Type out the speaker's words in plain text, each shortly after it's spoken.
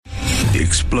The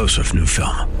explosive new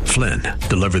film, Flynn,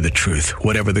 deliver the truth,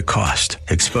 whatever the cost,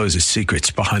 exposes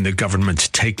secrets behind the government's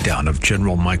takedown of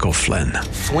General Michael Flynn.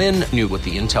 Flynn knew what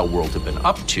the intel world had been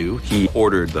up to. He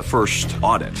ordered the first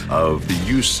audit of the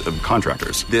use of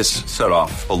contractors. This set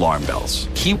off alarm bells.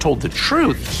 He told the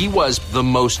truth. He was the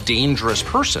most dangerous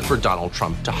person for Donald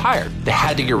Trump to hire. They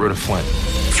had to get rid of Flynn.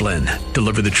 Flynn,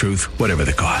 deliver the truth, whatever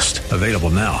the cost. Available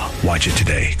now. Watch it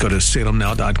today. Go to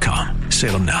salemnow.com.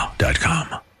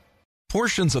 salemnow.com.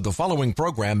 Portions of the following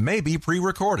program may be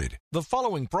pre-recorded. The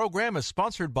following program is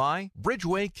sponsored by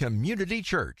Bridgeway Community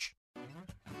Church.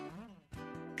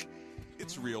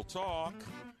 It's Real Talk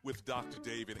with Dr.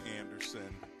 David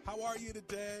Anderson. How are you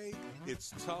today?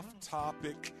 It's Tough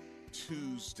Topic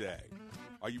Tuesday.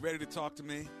 Are you ready to talk to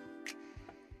me?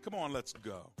 Come on, let's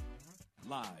go.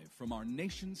 Live from our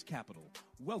nation's capital,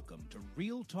 welcome to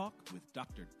Real Talk with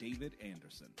Dr. David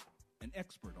Anderson. An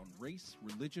expert on race,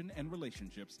 religion, and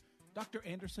relationships, Dr.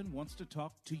 Anderson wants to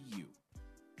talk to you.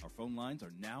 Our phone lines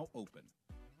are now open.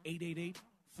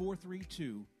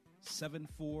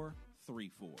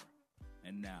 888-432-7434.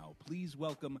 And now, please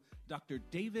welcome Dr.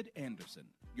 David Anderson,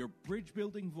 your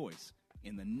bridge-building voice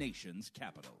in the nation's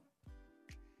capital.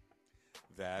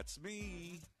 That's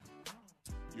me,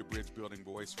 your bridge-building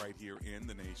voice right here in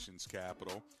the nation's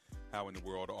capital. How in the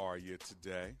world are you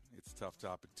today? It's Tough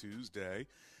Topic Tuesday.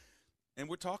 And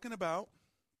we're talking about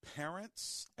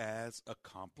parents as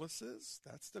accomplices.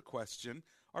 That's the question.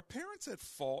 Are parents at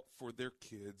fault for their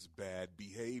kids' bad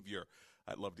behavior?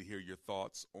 I'd love to hear your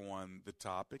thoughts on the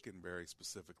topic, and very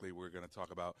specifically, we're going to talk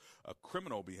about a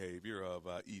criminal behavior of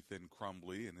Ethan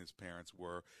Crumbley, and his parents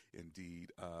were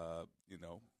indeed,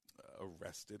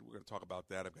 arrested. We're going to talk about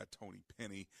that. I've got Tony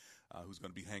Penny, who's going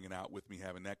to be hanging out with me,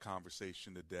 having that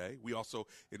conversation today. We also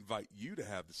invite you to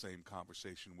have the same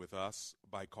conversation with us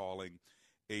by calling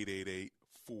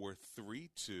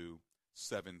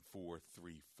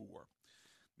 888-432-7434.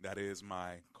 That is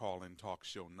my call-in talk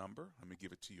show number. Let me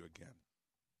give it to you again.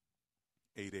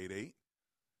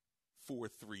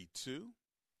 888-432-7434.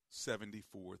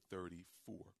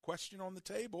 Question on the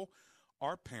table: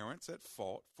 are parents at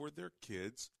fault for their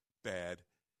kids' bad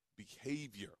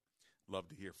behavior? Love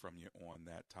to hear from you on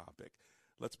that topic.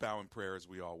 Let's bow in prayer as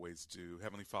we always do.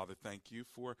 Heavenly Father, thank you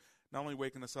for not only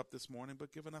waking us up this morning,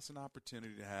 but giving us an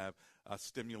opportunity to have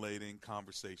stimulating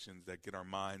conversations that get our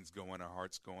minds going, our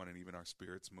hearts going, and even our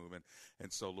spirits moving.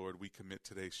 And so, Lord, we commit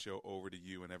today's show over to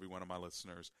you and every one of my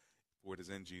listeners. For it is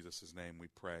in Jesus' name we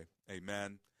pray.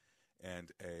 Amen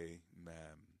and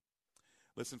amen.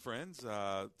 Listen, friends,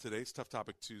 today's Tough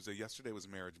Topic Tuesday. Yesterday was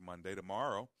Marriage Monday.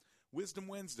 Tomorrow, Wisdom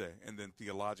Wednesday. And then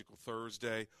Theological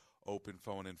Thursday, Open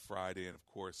Phone in Friday. And, of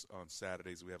course, on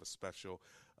Saturdays, we have a special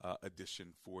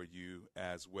edition for you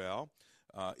as well.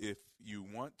 If you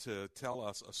want to tell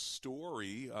us a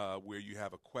story where you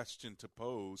have a question to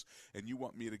pose and you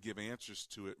want me to give answers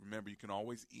to it, remember, you can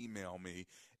always email me.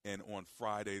 And on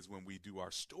Fridays when we do our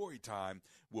story time,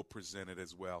 we'll present it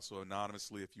as well. So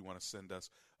anonymously, if you want to send us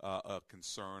a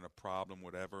concern, a problem,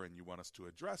 whatever, and you want us to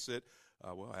address it,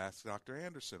 well, ask Dr.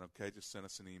 Anderson, okay? Just send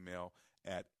us an email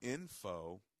at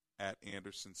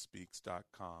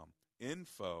info@andersonspeaks.com.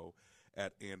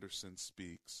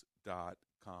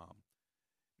 info@andersonspeaks.com.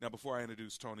 Now, before I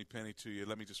introduce Tony Penny to you,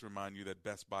 let me just remind you that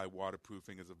Best Buy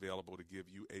Waterproofing is available to give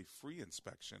you a free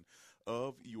inspection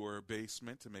of your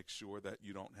basement to make sure that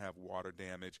you don't have water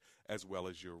damage, as well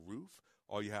as your roof.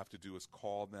 All you have to do is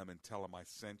call them and tell them I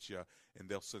sent you, and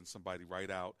they'll send somebody right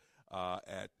out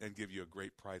and give you a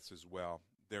great price as well.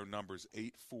 Their number is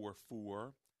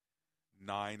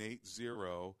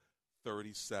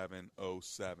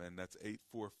 844-980-3707. That's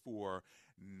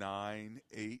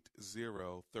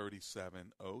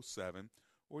 844-980-3707.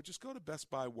 Or just go to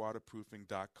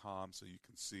bestbuywaterproofing.com so you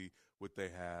can see what they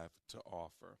have to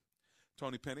offer.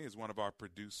 Tony Penny is one of our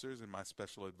producers and my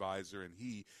special advisor, and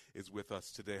he is with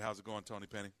us today. How's it going, Tony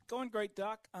Penny? Going great,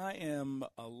 Doc. I am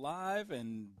alive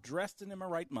and dressed and in my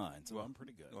right mind, so I'm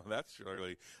pretty good. Well, that's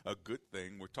surely a good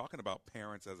thing. We're talking about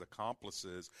parents as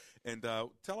accomplices. And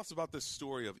tell us about this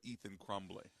story of Ethan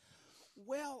Crumbley.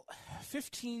 Well,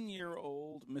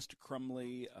 15-year-old Mr.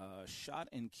 Crumbley shot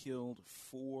and killed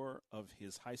 4 of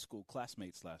his high school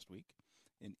classmates last week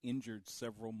and injured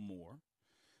several more,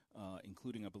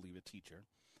 including, I believe, a teacher.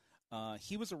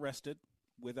 He was arrested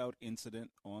without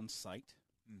incident on site.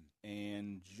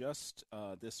 And just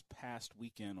this past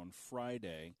weekend on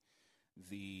Friday,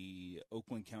 the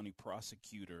Oakland County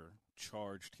prosecutor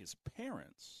charged his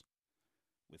parents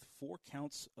with 4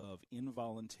 counts of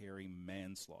involuntary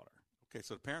manslaughter. Okay,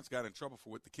 so the parents got in trouble for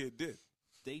what the kid did.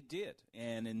 They did.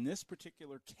 And in this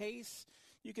particular case,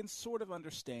 you can sort of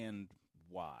understand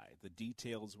why. The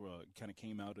details were kind of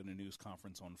came out in a news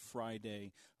conference on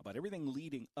Friday about everything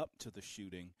leading up to the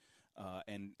shooting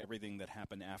and everything that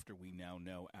happened after we now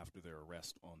know after their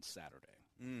arrest on Saturday.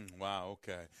 Wow,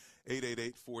 okay.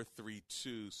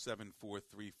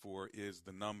 888-432-7434 is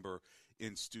the number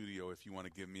in studio if you want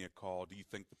to give me a call. Do you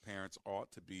think the parents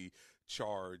ought to be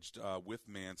charged with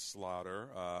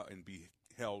manslaughter and be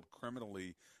held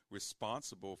criminally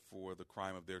responsible for the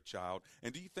crime of their child?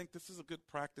 And do you think this is a good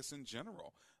practice in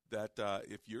general, that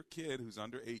if your kid who's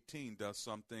under 18 does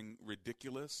something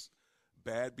ridiculous,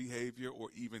 bad behavior, or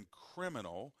even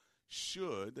criminal,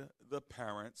 should the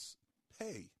parents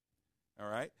pay? All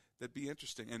right, that'd be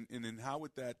interesting. And then how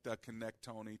would that connect,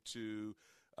 Tony, to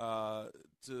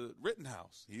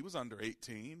Rittenhouse? He was under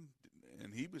 18,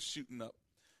 and he was shooting up.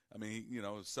 I mean,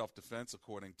 self-defense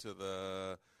according to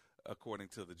the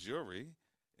jury.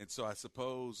 And so I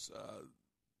suppose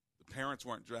the parents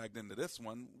weren't dragged into this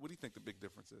one. What do you think the big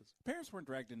difference is? Parents weren't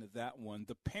dragged into that one.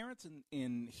 The parents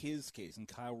in his case, in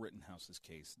Kyle Rittenhouse's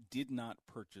case, did not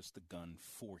purchase the gun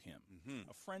for him.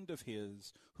 A friend of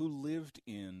his who lived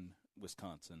in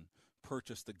Wisconsin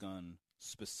purchased the gun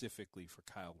specifically for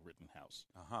Kyle Rittenhouse.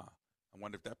 I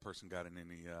wonder if that person got in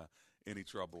any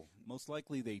trouble. Most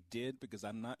likely they did, because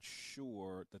I'm not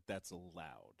sure that that's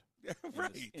allowed. Yeah,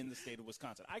 right. In the state of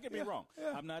Wisconsin. I could be wrong.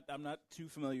 Yeah. I'm not too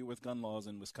familiar with gun laws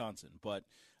in Wisconsin, but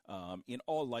in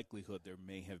all likelihood there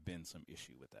may have been some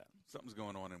issue with that. Something's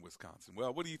going on in Wisconsin.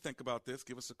 Well, what do you think about this?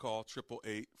 Give us a call,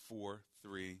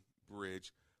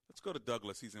 888-43-BRIDGE. Let's go to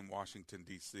Douglas. He's in Washington,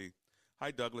 D.C.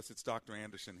 Hi, Douglas. It's Dr.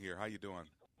 Anderson here. How you doing?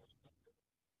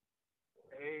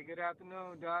 Hey, good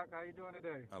afternoon, Doc. How you doing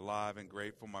today? Alive and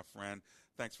grateful, my friend.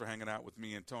 Thanks for hanging out with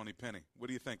me and Tony Penny. What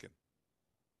are you thinking?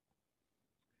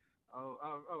 Oh,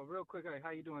 real quick,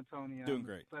 how you doing, Tony? Doing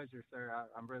great. Pleasure, sir.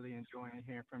 I'm really enjoying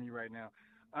hearing from you right now.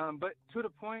 But to the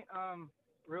point,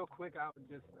 real quick, I would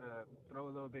just throw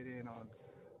a little bit in on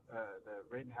the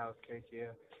Rittenhouse case.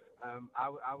 Yeah,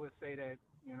 I would say that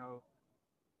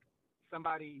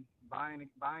somebody buying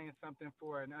something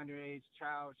for an underage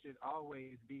child should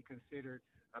always be considered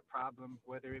a problem,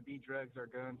 whether it be drugs or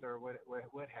guns or what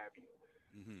have you.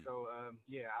 Mm-hmm. So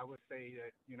I would say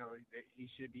that that he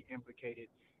should be implicated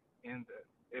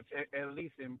at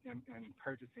least in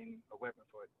purchasing a weapon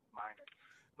for a minor.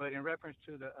 But in reference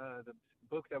to the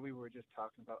book that we were just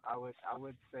talking about, I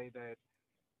would say that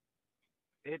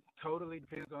it totally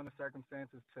depends on the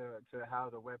circumstances to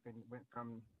how the weapon went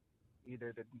from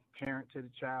either the parent to the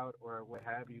child or what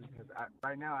have you. Because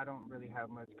right now I don't really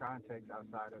have much context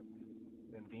outside of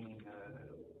them being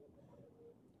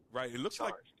right. It looks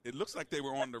like they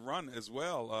were on the run as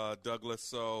well, Douglas.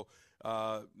 So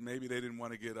maybe they didn't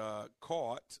want to get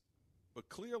caught, but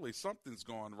clearly something's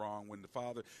gone wrong when the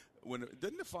father.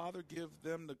 Didn't the father give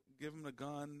him the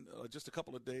gun just a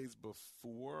couple of days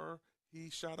before he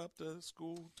shot up the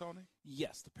school, Tony?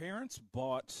 Yes, the parents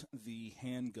bought the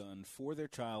handgun for their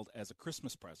child as a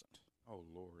Christmas present. Oh,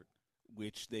 Lord.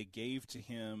 Which they gave to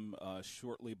him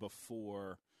shortly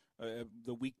before,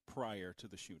 the week prior to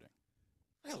the shooting.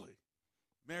 Really?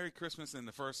 Merry Christmas in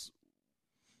the first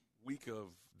week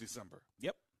of December.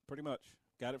 Yep, pretty much.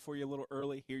 Got it for you a little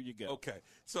early. Here you go. Okay.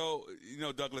 So,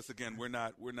 Douglas, again, we're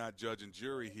not judge and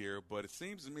jury here, but it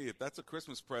seems to me if that's a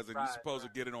Christmas present, you're supposed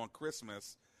to get it on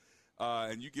Christmas,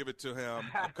 and you give it to him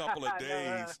a couple of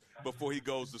days before he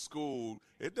goes to school.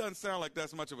 It doesn't sound like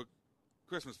that's much of a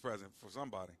Christmas present for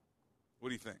somebody. What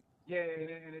do you think? Yeah,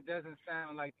 and it doesn't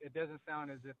sound as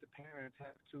if the parents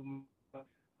have to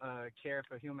care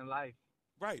for human life.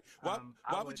 Right. Why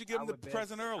would you give them the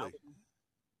present early?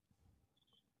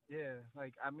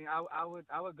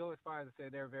 I would go as far as to say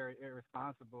they're very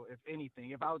irresponsible. If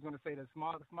anything, if I was going to say the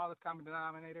smallest common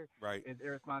denominator, right, is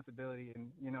irresponsibility,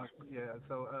 and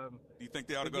So, do you think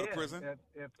they ought to go to prison?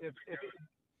 If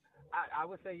I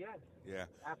would say yes. Yeah,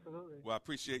 absolutely. Well, I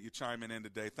appreciate you chiming in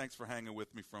today. Thanks for hanging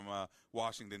with me from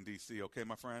Washington, D.C. Okay,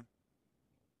 my friend.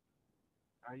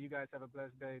 You guys have a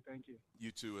blessed day. Thank you.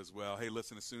 You too as well. Hey,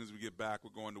 listen, as soon as we get back,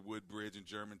 we're going to Woodbridge in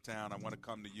Germantown. I want to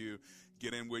come to you.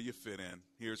 Get in where you fit in.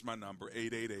 Here's my number,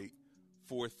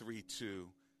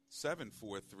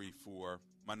 888-432-7434.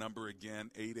 My number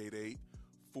again,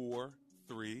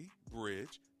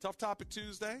 888-43-BRIDGE. Tough Topic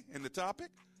Tuesday, and the topic,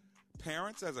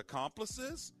 parents as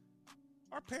accomplices.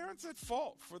 Are parents at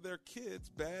fault for their kids'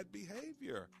 bad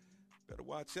behavior? Better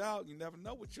watch out. You never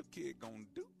know what your kid going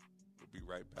to do. We'll be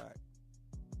right back.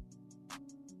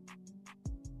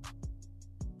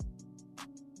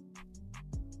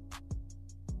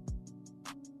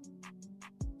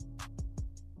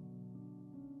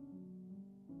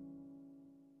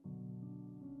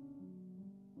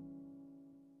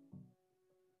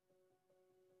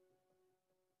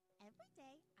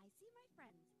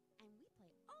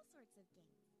 of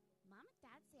games. Mom and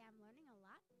Dad say I'm learning a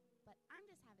lot, but I'm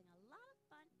just having a lot of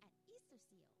fun at Easter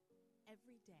Seal.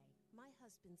 Every day, my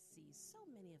husband sees so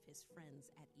many of his friends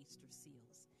at Easter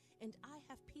Seals, and I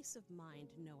have peace of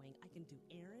mind knowing I can do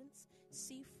errands,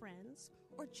 see friends,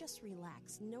 or just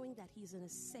relax knowing that he's in a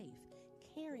safe,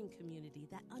 caring community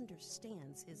that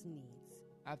understands his needs.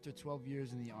 After 12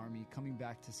 years in the Army, coming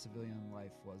back to civilian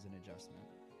life was an adjustment.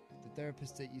 The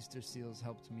therapist at Easter Seals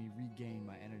helped me regain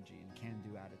my energy and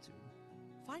can-do attitude.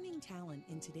 Finding talent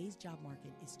in today's job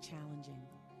market is challenging.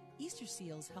 Easter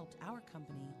Seals helped our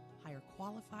company hire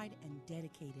qualified and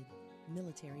dedicated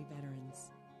military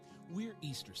veterans. We're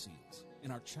Easter Seals,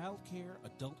 and our child care,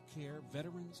 adult care,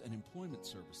 veterans, and employment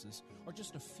services are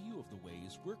just a few of the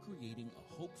ways we're creating a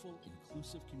hopeful,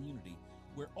 inclusive community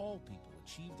where all people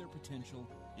achieve their potential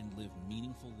and live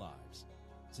meaningful lives.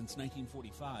 Since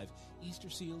 1945, Easter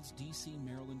Seals DC,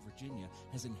 Maryland, Virginia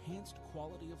has enhanced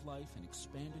quality of life and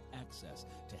expanded access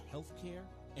to health care,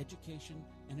 education,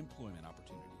 and employment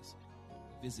opportunities.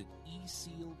 Visit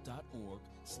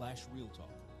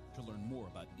eSeal.org/realtalk to learn more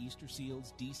about Easter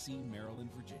Seals DC,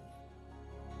 Maryland, Virginia.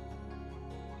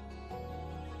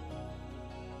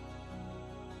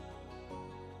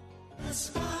 The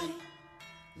Spy,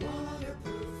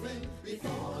 waterproofing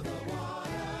before the water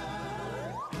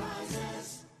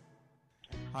rises.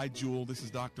 Hi, Jewel. This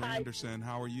is Dr. Anderson.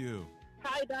 How are you?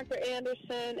 Hi, Dr.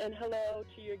 Anderson, and hello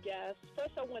to your guests.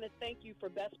 First, I want to thank you for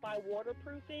Best Buy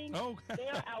Waterproofing. Oh. They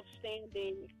are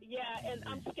outstanding. Yeah, and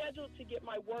I'm scheduled to get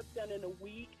my work done in a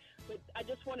week, but I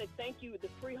just want to thank you. The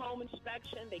free home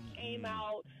inspection, they came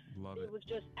out. Love it. It was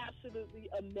just absolutely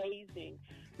amazing.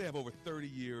 They have over 30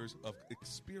 years of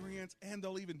experience, and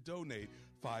they'll even donate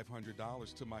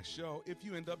 $500 to my show if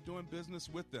you end up doing business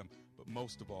with them. But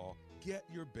most of all, get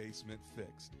your basement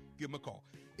fixed. Give them a call,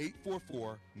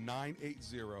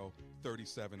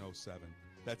 844-980-3707.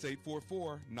 That's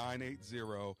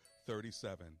 844-980-3707.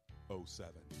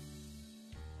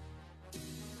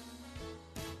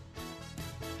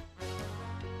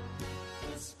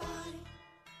 The Spy,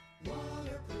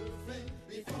 waterproofing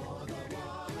before the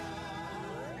water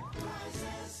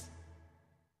rises.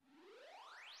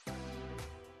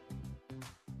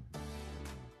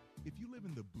 If you live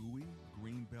in the Bowie,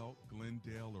 Greenbelt,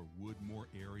 Glendale, or Woodmore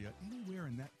area, anywhere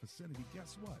in that vicinity,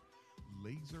 guess what?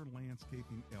 Laser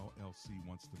Landscaping LLC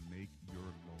wants to make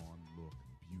your lawn look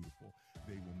beautiful.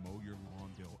 They will mow your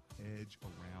lawn. They'll edge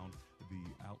around the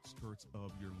outskirts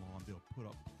of your lawn. They'll put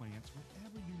up plants,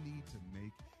 whatever you need to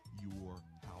make your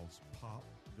house pop.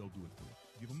 They'll do it for you.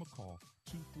 Give them a call,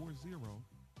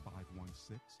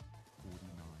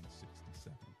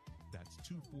 240-516-4967. That's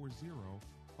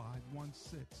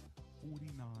 240-516-4967.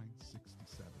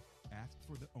 Ask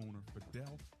for the owner,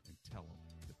 Fidel, and tell him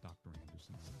that Dr.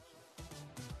 Anderson sent you.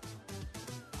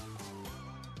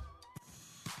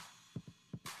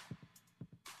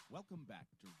 Welcome back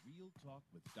to Real Talk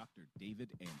with Dr. David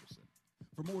Anderson.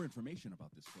 For more information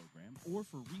about this program or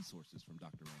for resources from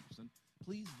Dr. Anderson,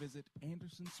 please visit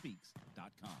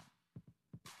AndersonSpeaks.com.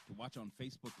 To watch on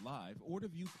Facebook Live or to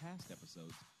view past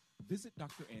episodes, visit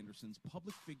Dr. Anderson's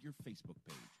public figure Facebook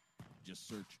page. Just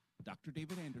search Dr.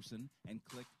 David Anderson and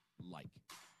click like.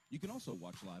 You can also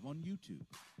watch live on YouTube.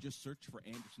 Just search for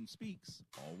Anderson Speaks,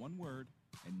 all one word,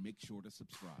 and make sure to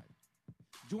subscribe.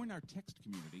 Join our text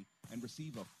community and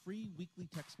receive a free weekly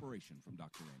textpiration from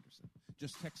Dr. Anderson.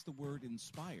 Just text the word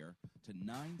INSPIRE to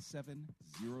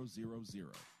 97000.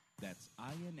 That's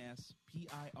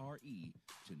INSPIRE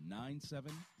to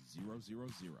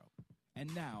 97000.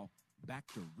 And now, back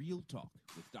to Real Talk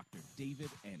with Dr.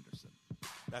 David Anderson.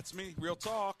 That's me, Real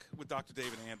Talk with Dr.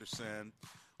 David Anderson.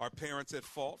 Are parents at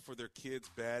fault for their kids'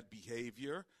 bad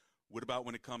behavior? What about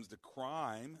when it comes to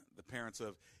crime? The parents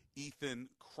of Ethan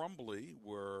Crumbley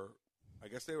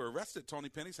they were arrested. Tony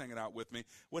Penny's hanging out with me.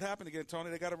 What happened again, Tony?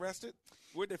 They got arrested?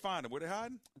 Where'd they find them? Were they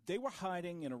hiding? They were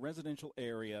hiding in a residential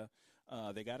area.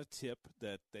 They got a tip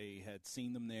that they had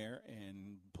seen them there,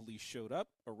 and police showed up,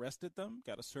 arrested them,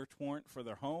 got a search warrant for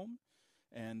their home,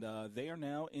 and they are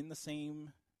now in the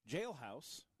same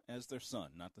jailhouse as their son.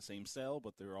 Not the same cell,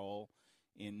 but they're all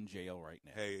in jail right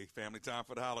now. Hey, family time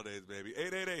for the holidays, baby.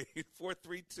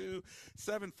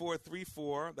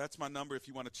 888-432-7434. That's my number if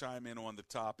you want to chime in on the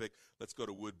topic. Let's go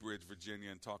to Woodbridge,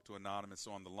 Virginia, and talk to Anonymous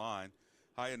on the line.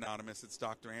 Hi, Anonymous. It's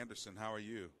Dr. Anderson. How are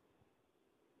you?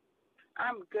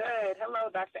 I'm good. Hello,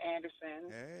 Dr.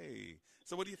 Anderson. Hey.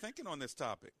 So what are you thinking on this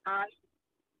topic? I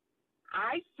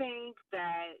think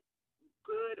that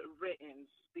good riddance,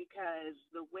 because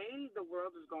the way the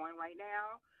world is going right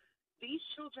now, these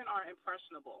children are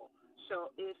impressionable.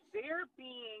 So if they're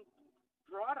being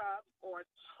brought up or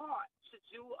taught taught to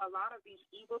do a lot of these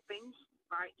evil things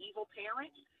by evil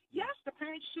parents, yes, the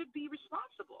parents should be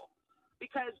responsible.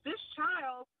 Because this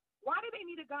child, why do they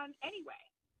need a gun anyway?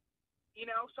 You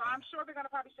know, so I'm sure they're going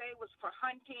to probably say it was for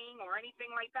hunting or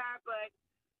anything like that, but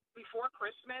before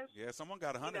Christmas, Yeah, someone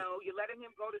got hunted. you know, you're letting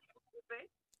him go to school with it,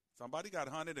 Somebody got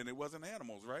hunted, and it wasn't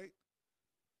animals, right?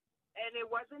 and it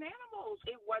wasn't animals.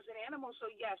 It wasn't animals.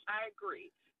 So, yes, I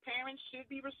agree. Parents should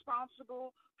be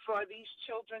responsible for these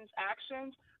children's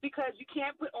actions because you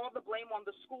can't put all the blame on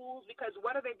the schools because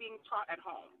what are they being taught at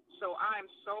home? So I'm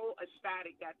so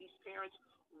ecstatic that these parents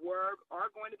are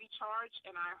going to be charged,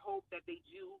 and I hope that they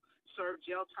do serve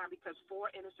jail time because 4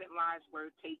 innocent lives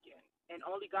were taken. And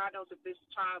only God knows if this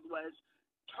child was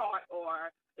taught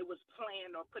or it was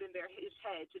planned or put in his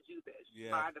head to do this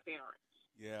by the parents.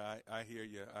 Yeah, I hear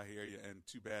you. I hear you. And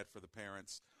too bad for the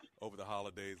parents over the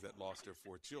holidays that lost their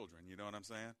 4 children. You know what I'm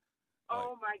saying?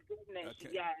 Oh, my goodness,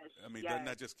 yes. I mean, yes. doesn't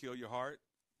that just kill your heart?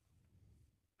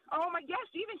 Oh, my, yes.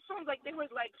 Even some, like, there was,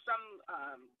 like, some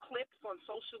clips on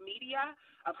social media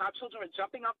of how children were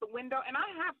jumping out the window. And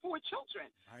I have 4 children.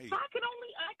 Right. So I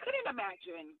couldn't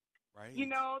imagine. Right.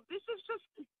 You know, this is just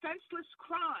senseless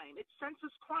crime. It's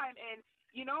senseless crime. And,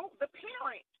 you know, the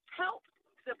parent helped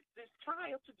this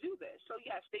child to do this. So,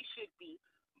 yes, they should be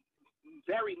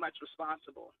very much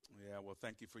responsible. Yeah, well,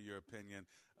 thank you for your opinion,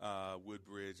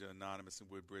 Woodbridge, Anonymous in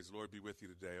Woodbridge. Lord be with you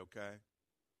today, okay?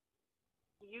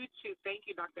 You too. Thank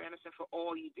you, Dr. Anderson, for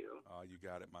all you do. Oh, you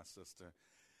got it, my sister.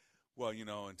 Well, you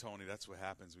know, and Tony, that's what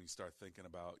happens when you start thinking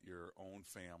about your own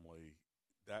family.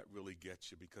 That really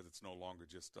gets you because it's no longer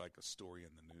just like a story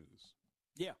in the news.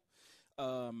 Yeah.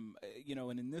 You know,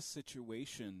 and in this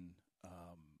situation,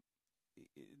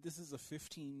 this is a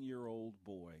 15-year-old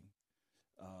boy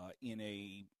in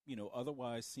a, you know,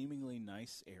 otherwise seemingly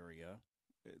nice area.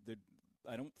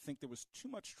 I don't think there was too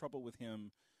much trouble with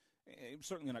him.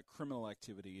 Certainly not criminal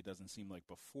activity, it doesn't seem like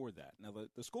before that. Now,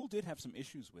 the school did have some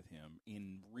issues with him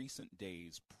in recent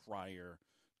days prior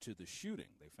to the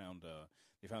shooting. They found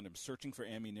him searching for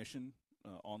ammunition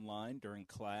online during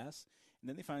class, and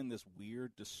then they find this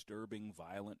weird, disturbing,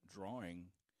 violent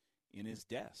drawing in his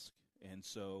desk. And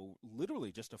so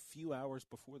literally just a few hours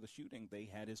before the shooting, they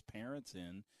had his parents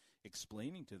in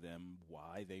explaining to them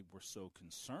why they were so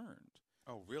concerned.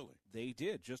 Oh, really? They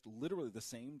did, just literally the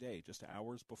same day, just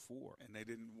hours before. And they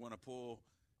didn't want to pull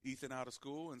Ethan out of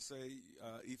school and say,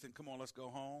 Ethan, come on, let's go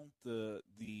home?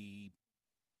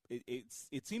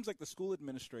 It seems like the school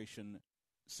administration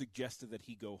suggested that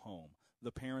he go home.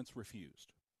 The parents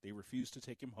refused. They refused to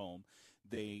take him home.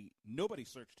 Nobody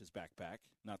searched his backpack,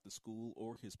 not the school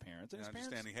or his parents. And I his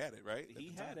understand parents, he had it, right?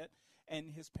 He had it, and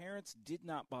his parents did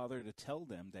not bother to tell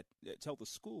the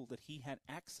school that he had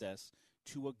access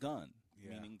to a gun,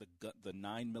 meaning the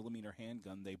 9mm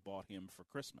handgun they bought him for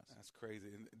Christmas. That's crazy.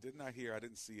 And I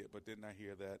didn't see it, but didn't I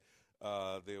hear that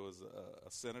there was a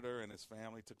senator and his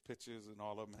family took pictures and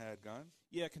all of them had guns?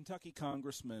 Yeah, Kentucky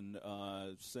congressman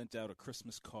sent out a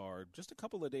Christmas card just a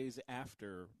couple of days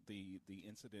after the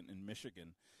incident in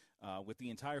Michigan with the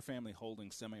entire family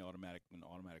holding semi-automatic and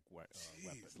automatic weapons.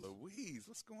 Louise,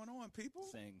 what's going on, people?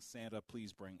 Saying, Santa,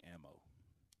 please bring ammo.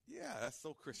 Yeah, that's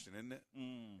so Christian, isn't it?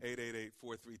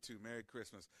 888-432, Merry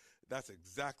Christmas. That's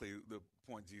exactly the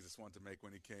point Jesus wanted to make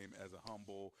when he came as a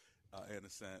humble,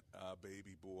 innocent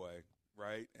baby boy,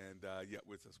 right? And,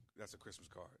 that's a Christmas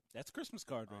card. That's a Christmas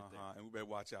card right there. And we better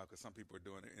watch out because some people are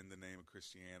doing it in the name of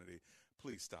Christianity.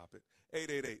 Please stop it.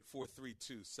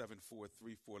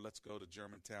 888-432-7434. Let's go to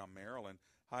Germantown, Maryland.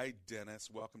 Hi, Dennis.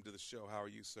 Welcome to the show. How are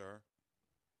you, sir?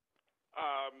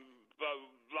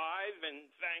 Live and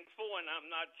thankful, and I'm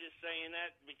not just saying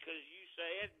that because you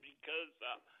say it, because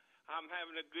I'm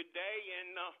having a good day.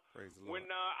 And Praise the Lord. When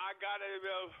I got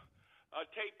a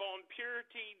tape on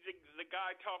purity, the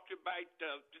guy talked about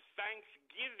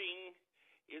Thanksgiving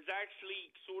is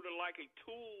actually sort of like a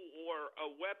tool or a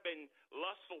weapon.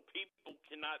 Lustful people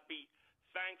cannot be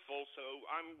thankful. So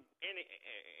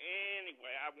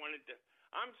anyway,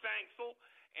 I'm thankful.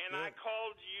 And I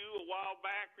called you a while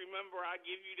back. Remember, I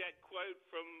gave you that quote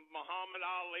from Muhammad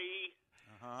Ali.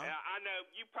 I know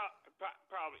you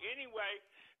probably. Anyway,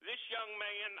 this young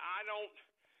man, I don't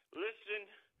listen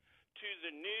to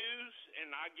the news,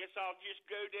 and I guess I'll just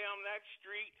go down that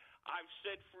street. I've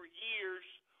said for years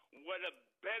what a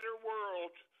better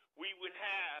world we would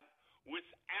have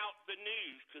without the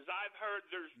news, because I've heard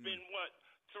there's been,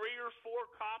 3 or 4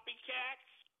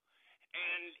 copycats,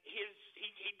 and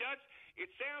he does. It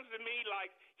sounds to me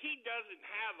like he doesn't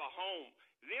have a home.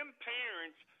 Them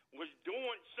parents was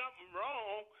doing something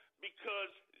wrong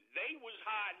because they was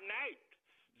hiding out.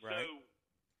 Right.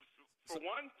 So, for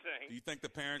one thing, do you think the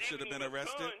parents should have been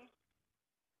arrested?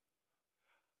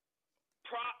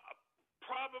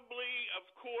 probably, of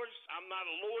course, I'm not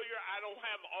a lawyer. I don't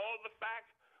have all the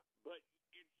facts, but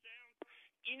it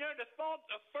sounds,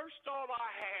 the first thought I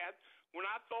had when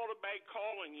I thought about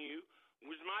calling you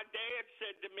was my dad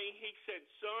said to me, he said,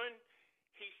 son,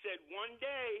 he said, one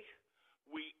day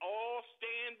we all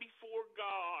stand before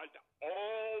God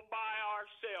all by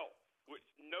ourselves.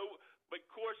 But of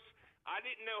course, I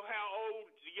didn't know how old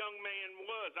the young man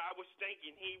was. I was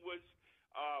thinking he was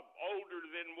older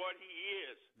than what he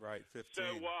is. Right, 15. So,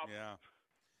 yeah.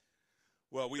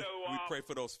 Well, we pray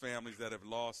for those families that have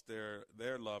lost their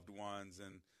loved ones.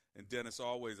 And Dennis,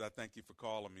 always, I thank you for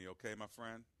calling me, okay, my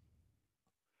friend?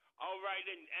 All right,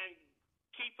 and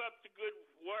keep up the good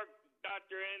work,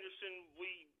 Dr. Anderson.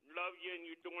 We love you, and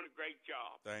you're doing a great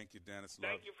job. Thank you, Dennis.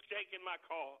 Thank you for taking my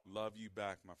call. Love you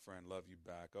back, my friend. Love you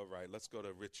back. All right, let's go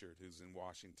to Richard, who's in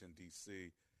Washington,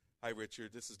 D.C. Hi,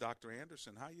 Richard. This is Dr.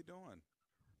 Anderson. How you doing?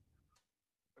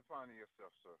 Finding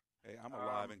yourself, sir. Hey, I'm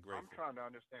alive and grateful. I'm trying to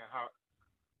understand how.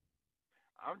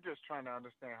 I'm just trying to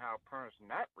understand how parents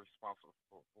not responsible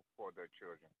for their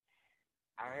children.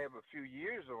 I have a few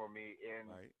years on me,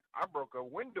 and I broke a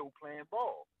window playing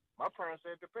ball. My parents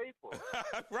had to pay for it.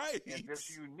 Right. In this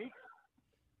unique,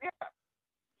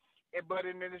 but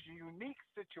in this unique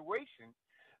situation,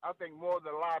 I think more of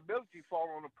the liability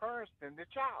fall on the parents than the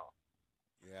child.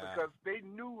 Yeah. Because they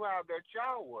knew how their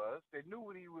child was. They knew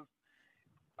what he was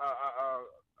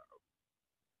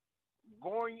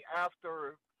going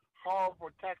after horrible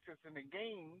tactics in the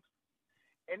games,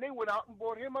 and they went out and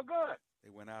bought him a gun. They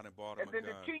went out and bought him a gun. And then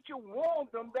the teacher warned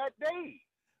them that day.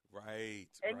 Right.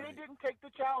 And they didn't take the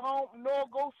child home nor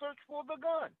go search for the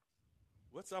gun.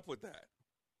 What's up with that?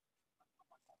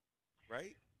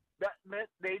 Right? That meant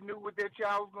they knew what their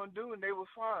child was going to do, and they were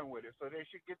fine with it. So they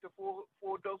should get the full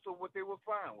dose of what they were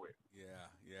fine with.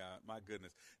 Yeah, my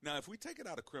goodness. Now, if we take it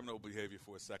out of criminal behavior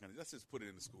for a second, let's just put it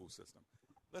in the school system.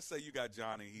 Let's say you got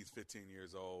Johnny, he's 15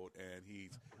 years old, and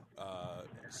he's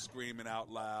screaming out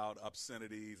loud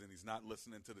obscenities, and he's not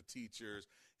listening to the teachers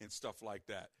and stuff like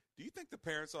that. Do you think the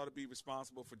parents ought to be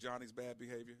responsible for Johnny's bad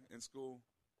behavior in school?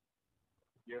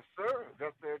 Yes, sir.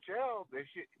 That's their child.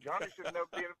 Johnny should never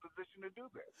be in a position to do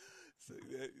that. So,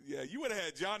 yeah, you would have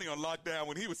had Johnny on lockdown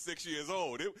when he was 6 years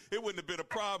old. It wouldn't have been a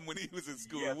problem when he was in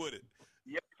school, would it?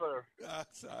 Yes, sir.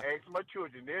 Ask my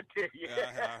children. They'll tell you.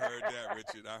 I heard that,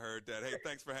 Richard. I heard that. Hey,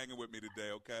 thanks for hanging with me today,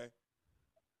 okay?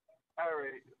 All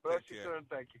right. Bless you, sir, and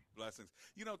thank you. Blessings.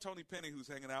 You know, Tony Penny, who's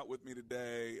hanging out with me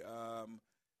today,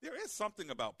 there is something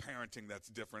about parenting that's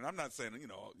different. I'm not saying, you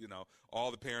know,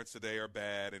 all the parents today are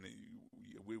bad and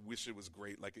we wish it was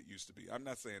great like it used to be. I'm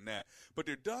not saying that. But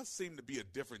there does seem to be a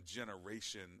different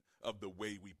generation of the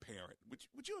way we parent.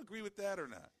 Would you agree with that or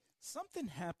not? Something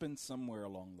happened somewhere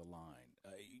along the line.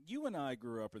 You and I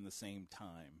grew up in the same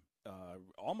time,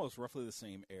 almost roughly the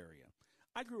same area.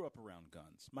 I grew up around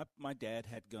guns. My dad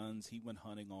had guns. He went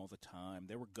hunting all the time.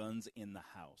 There were guns in the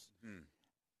house.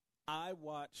 I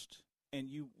watched, and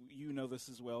you know this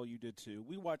as well, you did too,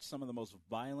 we watched some of the most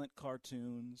violent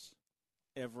cartoons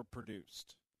ever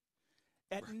produced.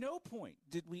 At no point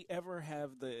did we ever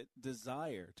have the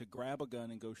desire to grab a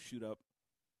gun and go shoot up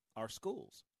our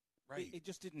schools. Right. It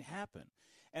just didn't happen.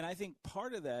 And I think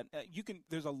part of that,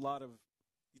 there's a lot of...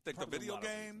 You think the video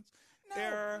games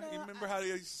era, you remember how they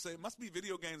used to say, it must be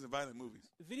video games and violent movies.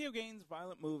 Video games,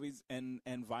 violent movies, and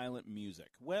violent music.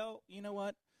 Well, you know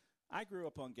what? I grew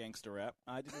up on gangster rap.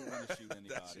 I didn't want to shoot anybody.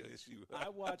 That's your issue. I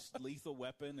watched Lethal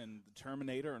Weapon and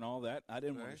Terminator and all that. I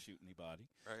didn't want to shoot anybody.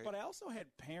 Right. But I also had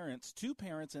two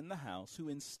parents in the house who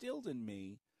instilled in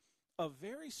me a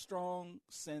very strong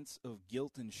sense of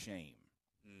guilt and shame.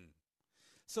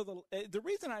 So the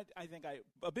reason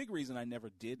a big reason I never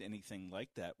did anything like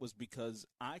that was because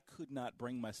I could not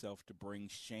bring myself to bring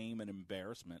shame and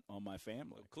embarrassment on my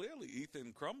family. Well, clearly,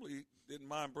 Ethan Crumley didn't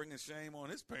mind bringing shame on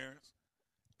his parents.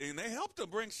 And they helped him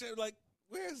bring shit. Like,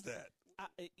 where's that?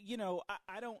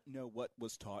 I don't know what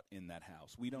was taught in that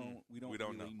house. We don't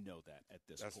really know that at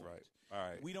this point. That's right. All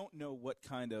right. We don't know what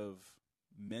kind of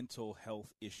mental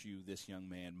health issue this young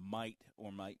man might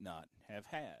or might not have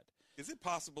had. Is it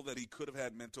possible that he could have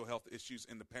had mental health issues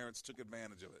and the parents took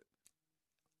advantage of it?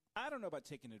 I don't know about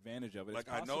taking advantage of it.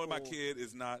 Like, I know my kid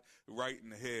is not right in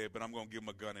the head, but I'm going to give him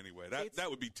a gun anyway. That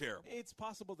would be terrible. It's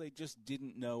possible they just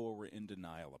didn't know or were in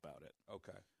denial about it.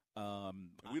 Okay.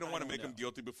 We don't want to make them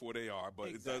guilty before they are, but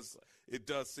it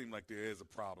does seem like there is a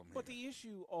problem here. But the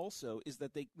issue also is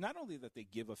that they not only that they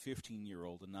give a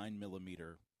 15-year-old a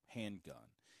 9mm handgun,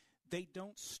 they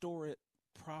don't store it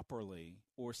properly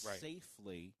or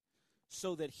safely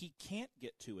so that he can't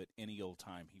get to it any old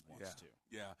time he wants to.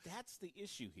 Yeah. That's the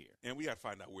issue here. And we got to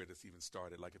find out where this even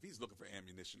started. Like, if he's looking for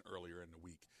ammunition earlier in the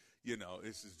week, you know,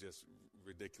 this is just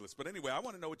ridiculous. But anyway, I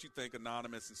want to know what you think.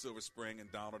 Anonymous in Silver Spring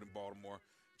and Donald in Baltimore,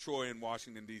 Troy in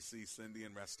Washington, D.C., Cindy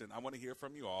in Reston. I want to hear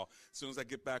from you all. As soon as I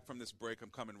get back from this break, I'm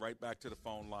coming right back to the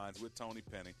phone lines with Tony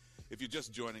Penny. If you're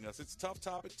just joining us, it's Tough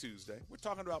Topic Tuesday. We're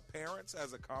talking about parents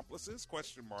as accomplices, ?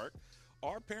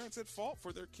 Are parents at fault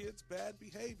for their kids' bad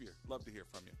behavior? Love to hear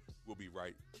from you. We'll be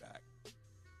right back.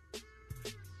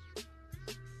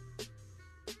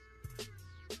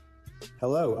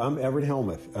 Hello, I'm Everett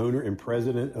Helmuth, owner and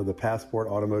president of the Passport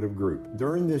Automotive Group.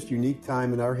 During this unique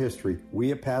time in our history,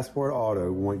 we at Passport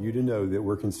Auto want you to know that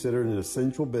we're considered an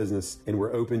essential business and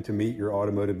we're open to meet your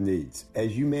automotive needs.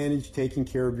 As you manage taking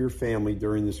care of your family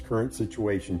during this current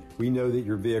situation, we know that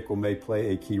your vehicle may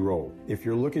play a key role. If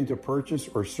you're looking to purchase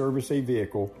or service a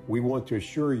vehicle, we want to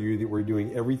assure you that we're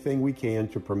doing everything we can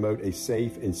to promote a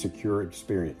safe and secure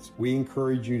experience. We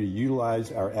encourage you to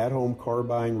utilize our at-home car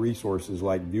buying resources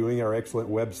like viewing our excellent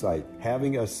website,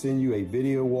 having us send you a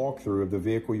video walkthrough of the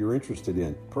vehicle you're interested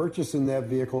in, purchasing that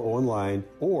vehicle online,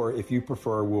 or if you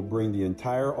prefer, we'll bring the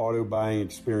entire auto buying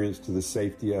experience to the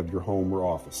safety of your home or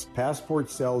office. Passport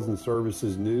sells and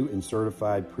services new and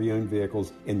certified pre-owned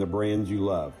vehicles in the brands you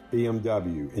love: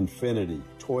 BMW, Infiniti,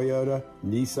 Toyota,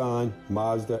 Nissan,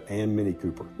 Mazda, and Mini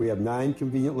Cooper. We have 9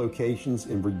 convenient locations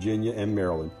in Virginia and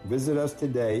Maryland. Visit us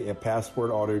today at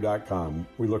PassportAuto.com.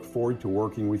 We look forward to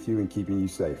working with you and keeping you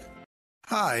safe.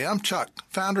 Hi, I'm Chuck,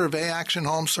 founder of A-Action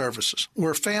Home Services.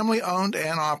 We're family-owned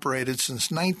and operated since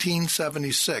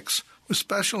 1976. We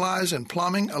specialize in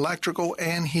plumbing, electrical,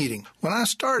 and heating. When I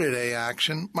started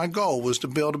A-Action, my goal was to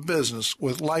build a business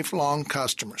with lifelong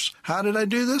customers. How did I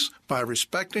do this? By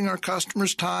respecting our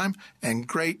customers' time and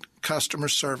great customer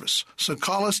service. So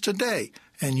call us today,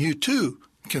 and you too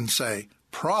can say,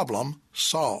 problem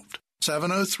solved.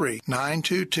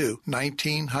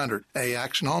 703-922-1900,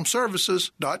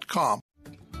 AActionHomeservices.com.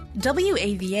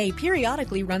 WAVA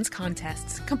periodically runs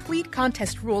contests. Complete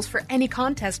contest rules for any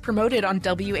contest promoted on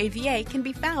WAVA can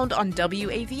be found on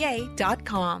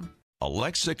WAVA.com.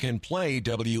 Alexa can play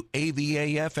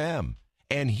WAVA-FM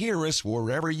and hear us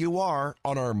wherever you are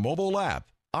on our mobile app,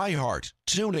 iHeart,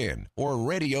 TuneIn, or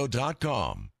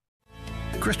radio.com.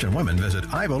 Christian women visit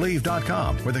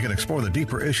IBelieve.com, where they can explore the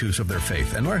deeper issues of their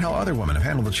faith and learn how other women have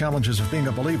handled the challenges of being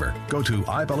a believer. Go to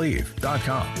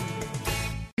IBelieve.com.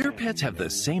 Your pets have the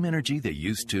same energy they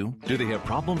used to? Do they have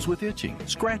problems with itching,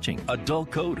 scratching, a dull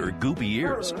coat, or goopy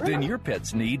ears? Then your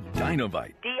pets need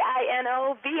Dinovite.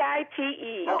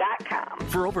 DINOVITE.com.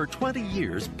 For over 20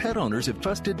 years, pet owners have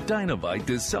trusted Dinovite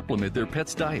to supplement their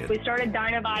pet's diet. We started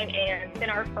Dinovite, and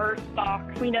in our first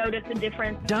box, we noticed a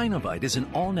difference. Dinovite is an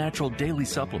all-natural daily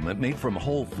supplement made from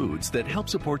whole foods that help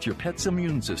support your pet's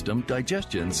immune system,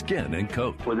 digestion, skin, and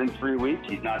coat. Within 3 weeks,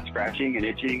 he's not scratching and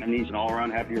itching, and he's an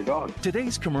all-around happier dog.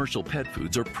 Today's commercial pet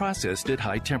foods are processed at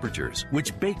high temperatures,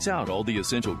 which bakes out all the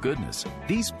essential goodness.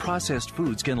 These processed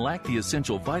foods can lack the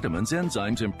essential vitamins,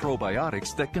 enzymes, and probiotics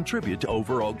that contribute to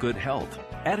overall good health.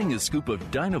 Adding a scoop of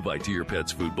Dinovite to your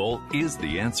pet's food bowl is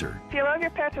the answer. If you love your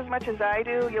pets as much as I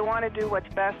do, you'll want to do what's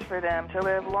best for them to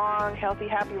live long, healthy,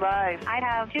 happy lives. I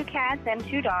have 2 cats and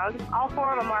 2 dogs. All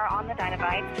 4 of them are on the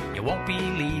Dinovite. You won't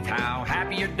believe how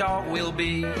happy your dog will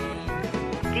be.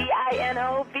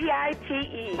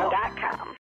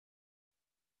 DINOVITE.com.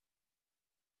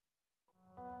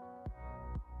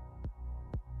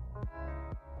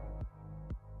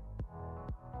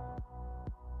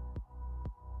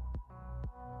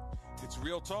 It's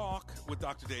Real Talk with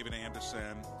Dr. David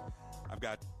Anderson. I've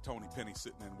got Tony Penny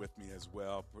sitting in with me as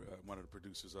well, one of the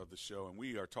producers of the show. And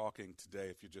we are talking today,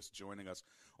 if you're just joining us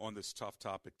on this Tough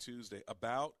Topic Tuesday,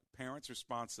 about parents'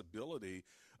 responsibility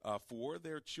for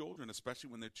their children, especially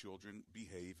when their children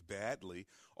behave badly.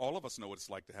 All of us know what it's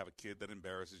like to have a kid that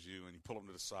embarrasses you, and you pull them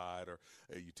to the side, or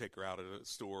you take her out of the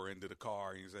store into the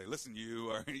car, and you say, listen, you,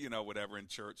 or, whatever, in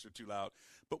church, they're too loud.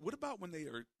 But what about when they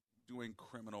are doing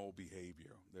criminal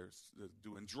behavior? They're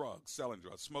doing drugs, selling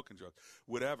drugs, smoking drugs,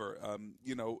 whatever. At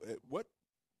what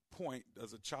point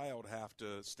does a child have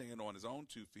to stand on his own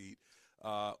 2 feet,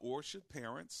 or should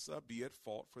parents be at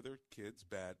fault for their kids'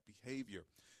 bad behavior?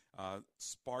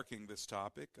 Sparking this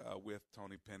topic with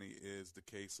Tony Penny is the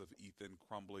case of Ethan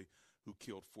Crumbley, who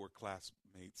killed 4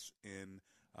 classmates in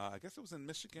I guess it was in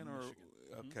Michigan.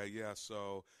 Okay, yeah.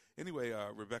 So anyway,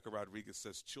 Rebecca Rodriguez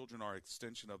says children are an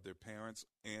extension of their parents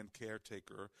and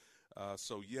caretaker.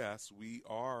 So yes, we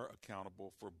are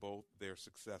accountable for both their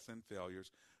success and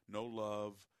failures. No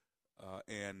love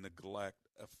and neglect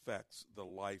affects the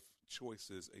life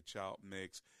choices a child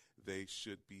makes. they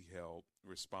should be held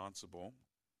responsible.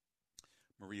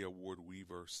 Maria Ward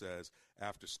Weaver says,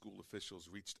 after school officials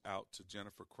reached out to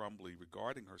Jennifer Crumbley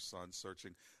regarding her son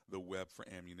searching the web for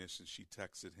ammunition, she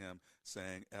texted him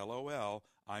saying, LOL,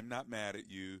 I'm not mad at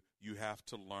you. You have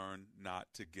to learn not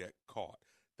to get caught.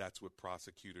 That's what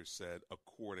prosecutors said,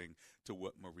 according to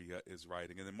what Maria is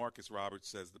writing. And then Marcus Roberts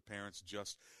says the parents,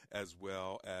 just as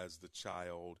well as the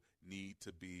child, need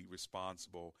to be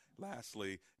responsible.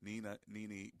 Lastly,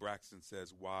 Nene Braxton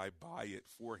says, why buy it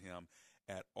for him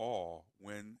at all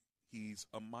when he's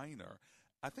a minor?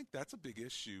 I think that's a big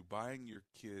issue, buying your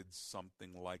kids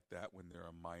something like that when they're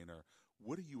a minor.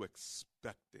 What are you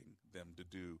expecting them to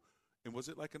do? And was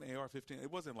it like an AR-15?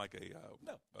 It wasn't like a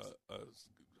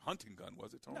hunting gun,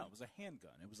 was it, Tony? No, it was a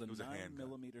handgun. It was a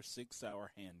 9mm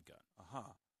 6-hour handgun.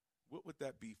 Uh-huh. What would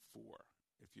that be for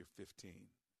if you're 15?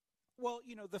 Well,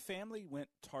 the family went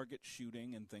target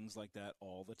shooting and things like that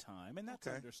all the time, and that's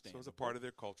understandable. So it's a part of their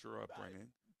culture or upbringing.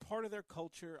 Part of their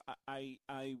culture.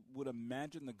 I would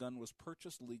imagine the gun was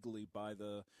purchased legally by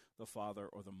the father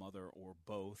or the mother or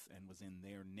both and was in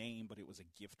their name, but it was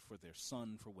a gift for their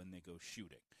son for when they go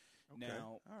shooting. Okay.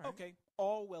 Now, all right. okay,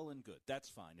 all well and good. That's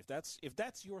fine. If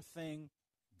that's your thing,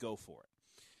 go for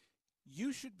it.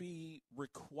 You should be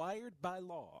required by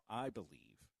law, I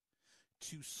believe,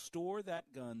 to store that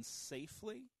gun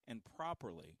safely and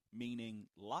properly, meaning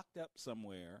locked up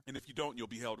somewhere. And if you don't, you'll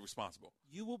be held responsible.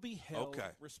 You will be held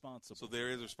responsible. So there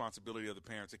is a responsibility of the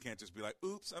parents. It can't just be like,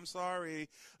 oops, I'm sorry,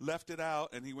 left it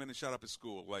out, and he went and shot up his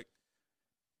school. Like,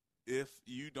 if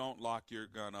you don't lock your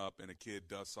gun up and a kid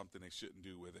does something they shouldn't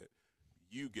do with it,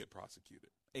 you get prosecuted.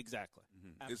 Exactly.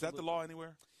 Mm-hmm. Is that the law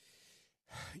anywhere?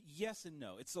 Yes and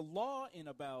no. It's a law in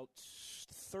about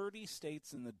 30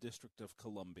 states in the District of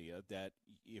Columbia that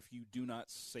if you do not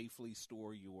safely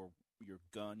store your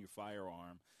gun, your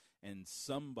firearm, and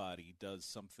somebody does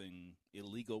something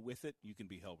illegal with it, you can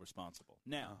be held responsible.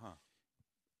 Now,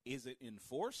 is it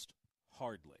enforced?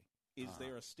 Hardly. Is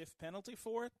there a stiff penalty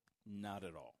for it? Not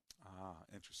at all.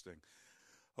 Interesting.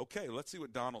 Okay, let's see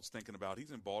what Donald's thinking about.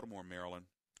 He's in Baltimore, Maryland.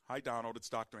 Hi, Donald. It's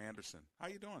Dr. Anderson. How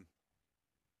you doing?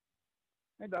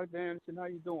 Hey, Dr. Anderson. How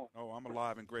you doing? Oh, I'm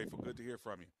alive and grateful. Good to hear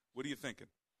from you. What are you thinking?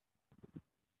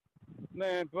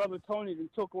 Man, Brother Tony done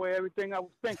took away everything I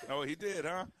was thinking. Oh, he did,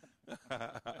 huh?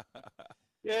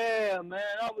 Yeah, man.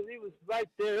 He was right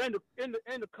there in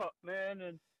the cup, man.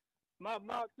 And my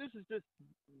this is just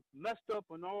messed up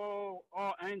on all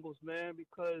angles, man,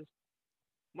 because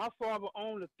my father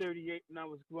owned a 38 when I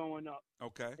was growing up.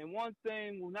 Okay. And one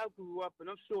thing when I grew up, and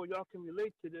I'm sure y'all can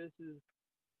relate to this, is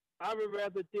I would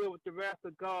rather deal with the wrath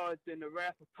of God than the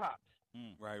wrath of pops.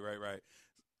 Right.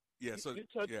 Yeah. So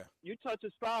you touch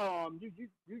his firearm, you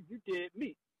did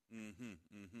me.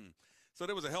 Mm-hmm. So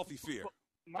there was a healthy fear.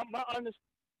 It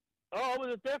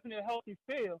was definitely a healthy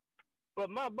fear. But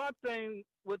my thing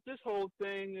with this whole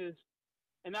thing is,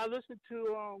 and I listened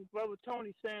to Brother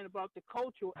Tony saying about the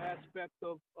cultural aspect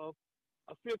of a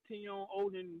 15-year-old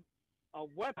holding a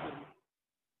weapon.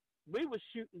 We were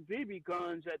shooting BB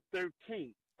guns at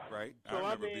 13. Right. So, I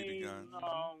remember BB guns.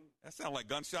 That sounds like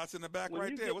gunshots in the back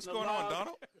right there. What's going on,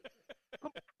 Donald?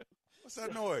 What's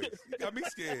that noise? You got me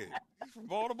scared. You from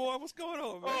Baltimore? What's going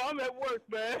on, man? Oh, I'm at work,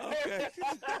 man. Okay.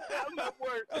 I'm at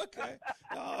work. Okay.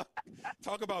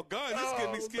 Talk about guns. It's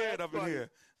getting me scared up in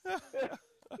here.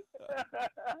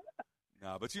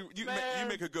 No, but you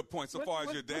make a good point. So far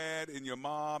as your dad and your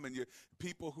mom and your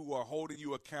people who are holding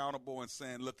you accountable and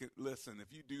saying, listen,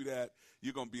 if you do that,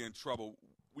 you're going to be in trouble.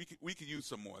 We could use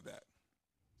some more of that.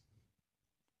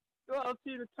 Well, I'll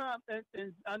see the time,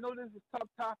 and I know this is a tough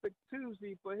topic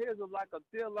Tuesday, but here's a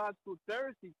theological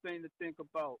Thursday thing to think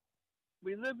about.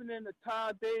 We're living in the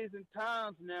days and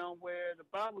times now where the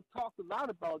Bible talks a lot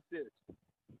about this.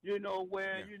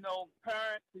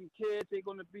 Parents and kids, they're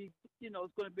going to be,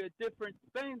 it's going to be a different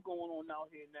thing going on out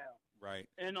here now. Right.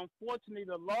 And unfortunately,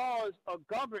 the laws are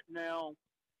governed now,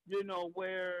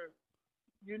 where,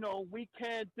 we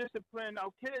can't discipline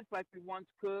our kids like we once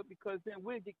could, because then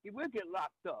we'll get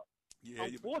locked up. Yeah.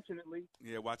 Unfortunately.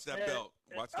 Watch that belt.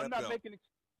 Watch that belt. Well,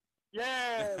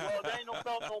 there ain't no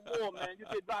belt no more, man. You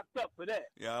get locked up for that.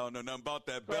 Yeah, I don't know nothing about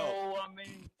that belt. So, I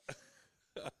mean,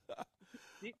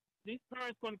 these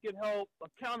parents going to get held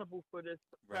accountable for this,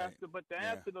 Pastor. But to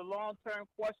answer the long-term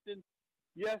question,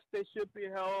 yes, they should be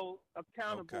held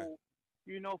accountable,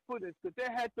 for this. Because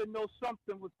they had to know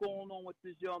something was going on with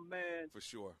this young man. For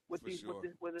sure. With his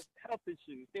health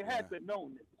issues. They had to know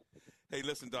this. Hey,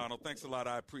 listen, Donald, thanks a lot.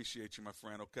 I appreciate you, my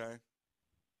friend, okay?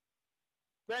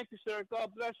 Thank you, sir.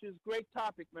 God bless you. It's a great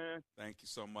topic, man. Thank you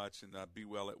so much, and be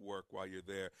well at work while you're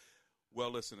there. Well,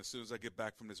 listen, as soon as I get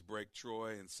back from this break,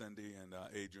 Troy and Cindy and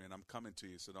Adrian, I'm coming to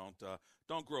you, so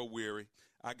don't grow weary.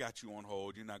 I got you on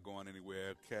hold. You're not going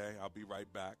anywhere, okay? I'll be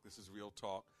right back. This is Real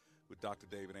Talk with Dr.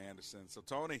 David Anderson. So,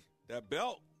 Tony, that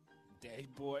belt. Day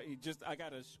boy, I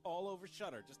got a all over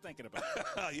shudder just thinking about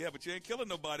it. Yeah, but you ain't killing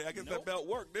nobody. I guess that belt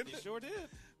worked, didn't it? It sure did.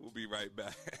 We'll be right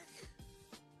back.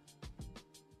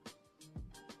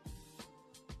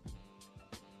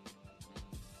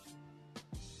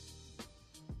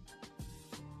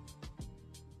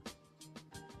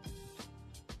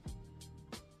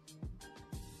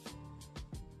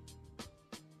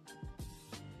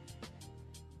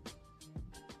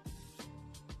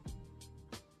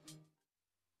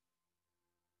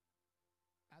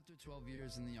 After 12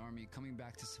 years in the Army, coming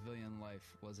back to civilian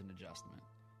life was an adjustment.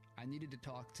 I needed to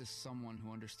talk to someone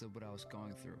who understood what I was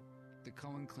going through. The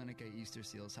Cohen Clinic at Easter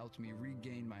Seals helped me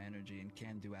regain my energy and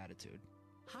can-do attitude.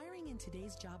 Hiring in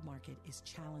today's job market is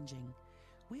challenging.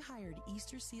 We hired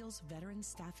Easter Seals Veteran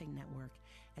Staffing Network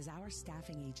as our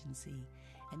staffing agency,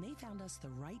 and they found us the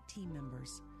right team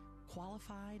members,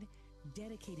 qualified,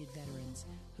 dedicated veterans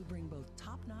who bring both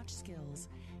top-notch skills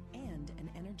and an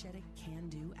energetic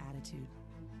can-do attitude.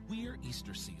 We're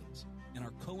Easter Seals, and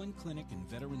our Cohen Clinic and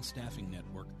Veteran Staffing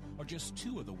Network are just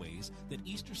two of the ways that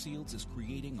Easter Seals is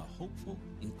creating a hopeful,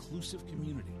 inclusive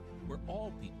community where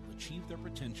all people achieve their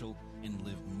potential and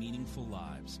live meaningful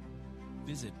lives.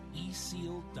 Visit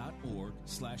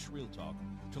eSeal.org/realtalk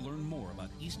to learn more about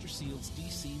Easter Seals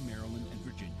DC, Maryland, and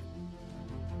Virginia.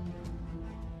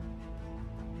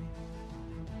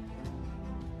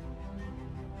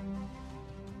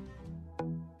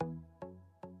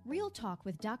 Real Talk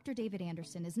with Dr. David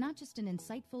Anderson is not just an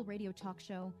insightful radio talk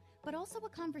show, but also a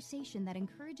conversation that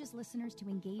encourages listeners to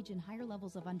engage in higher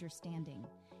levels of understanding.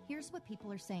 Here's what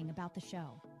people are saying about the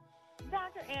show.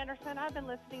 Dr. Anderson, I've been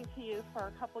listening to you for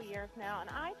a couple years now, and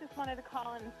I just wanted to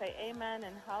call in and say amen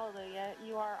and hallelujah.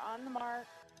 You are on the mark.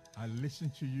 I listen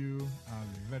to you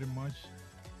very much,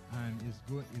 and it's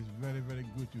good. It's very, very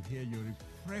good to hear your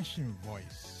refreshing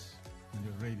voice on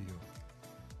the radio.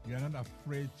 You are not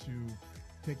afraid to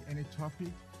take any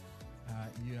topic.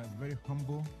 You are very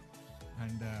humble,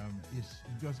 and you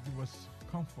just give us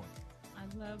comfort. I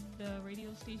love the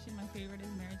radio station. My favorite is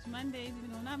Marriage Mondays.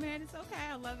 Even though I'm not married, it's okay.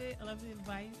 I love it. I love the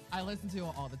advice. I listen to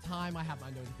it all the time. I have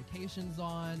my notifications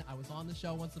on. I was on the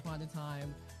show once upon a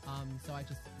time. So I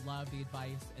just love the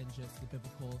advice and just the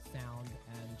biblical sound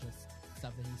and just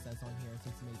stuff that he says on here. So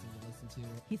it's amazing to listen to.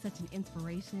 He's such an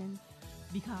inspiration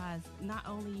because not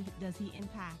only does he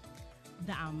impact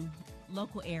the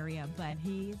local area, but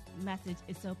his message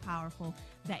is so powerful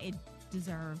that it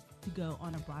deserves to go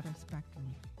on a broader spectrum.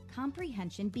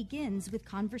 Comprehension begins with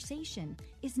conversation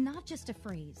is not just a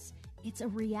phrase, it's a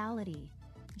reality.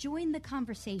 Join the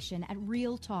conversation at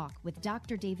Real Talk with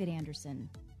Dr. David Anderson.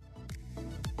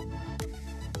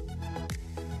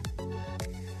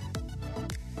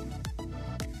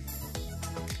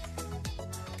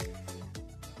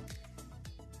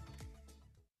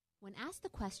 When asked the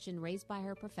question raised by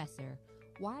her professor,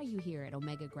 "Why are you here at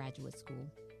Omega Graduate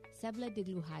School?" Sebla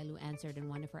Digluhailu answered in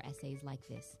one of her essays like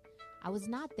this: "I was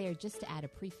not there just to add a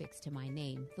prefix to my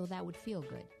name, though that would feel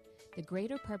good. The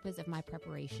greater purpose of my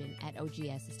preparation at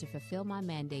OGS is to fulfill my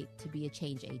mandate to be a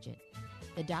change agent.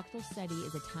 The doctoral study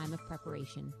is a time of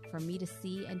preparation for me to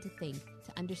see and to think,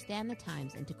 to understand the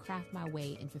times, and to craft my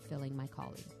way in fulfilling my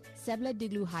calling." Sebla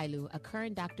Digluhailu, a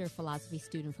current Doctor of Philosophy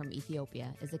student from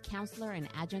Ethiopia, is a counselor and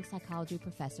adjunct psychology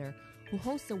professor who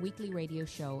hosts a weekly radio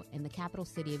show in the capital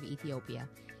city of Ethiopia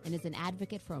and is an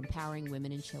advocate for empowering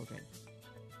women and children.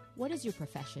 What is your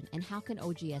profession, and how can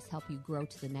OGS help you grow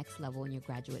to the next level in your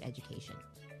graduate education?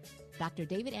 Dr.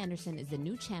 David Anderson is the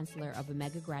new chancellor of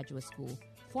Omega Graduate School,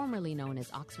 formerly known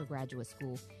as Oxford Graduate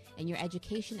School, and your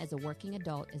education as a working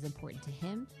adult is important to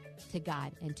him, to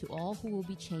God, and to all who will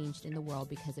be changed in the world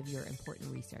because of your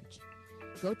important research.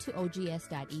 Go to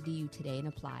ogs.edu today and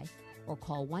apply, or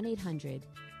call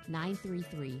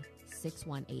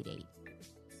 1-800-933-6188.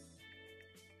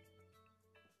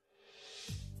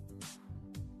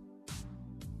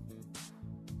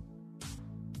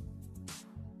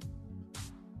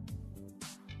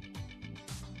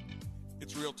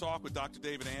 It's Real Talk with Dr.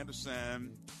 David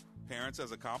Anderson. Parents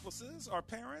as accomplices? Are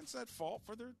parents at fault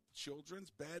for their children's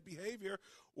bad behavior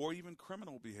or even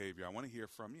criminal behavior? I want to hear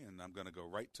from you, and I'm going to go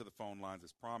right to the phone lines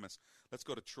as promised. Let's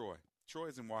go to Troy. Troy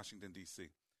is in Washington, D.C.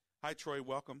 Hi, Troy.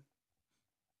 Welcome.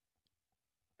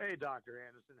 Hey, Dr.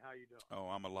 Anderson. How you doing? Oh,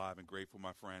 I'm alive and grateful,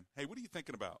 my friend. Hey, what are you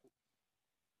thinking about?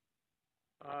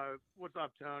 What's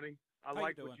up, Tony? I How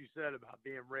liked you what doing? you said about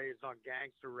being raised on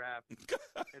gangster rap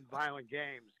and violent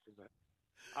games, because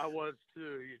I was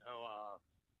too,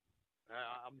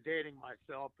 I'm dating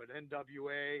myself, but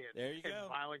NWA and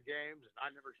Violent Games, and I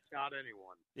never shot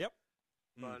anyone. Yep.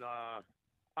 But,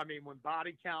 I mean, when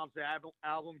Body Count's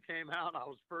album came out, I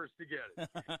was first to get it.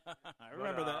 I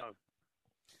remember that.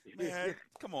 Man,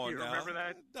 come on you now. Remember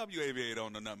that? WAVA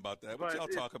don't know nothing about that. What y'all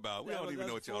talk about? We don't even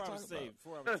know what y'all talking about.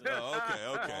 4 hours saved. Oh,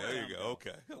 okay. There you go.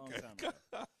 Okay.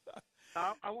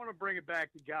 I want to bring it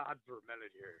back to God for a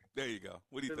minute here. There you go.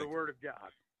 What do you think? To the Word of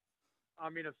God. I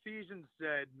mean, Ephesians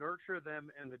said, nurture them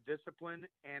in the discipline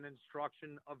and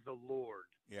instruction of the Lord.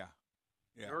 Yeah.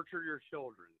 Nurture your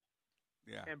children.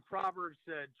 Yeah. And Proverbs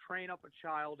said, train up a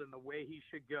child in the way he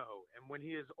should go, and when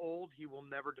he is old, he will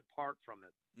never depart from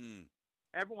it.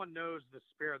 Everyone knows the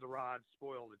spare the rod,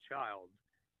 spoil the child.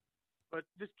 But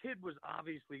this kid was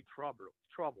obviously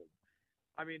troubled.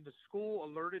 I mean, the school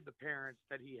alerted the parents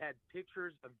that he had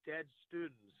pictures of dead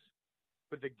students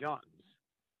with the guns.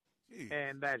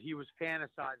 And that he was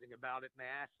fantasizing about it, and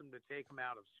they asked him to take him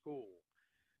out of school.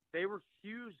 They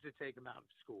refused to take him out of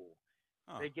school.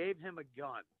 They gave him a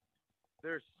gun.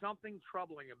 There's something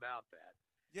troubling about that.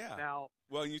 Yeah. Now,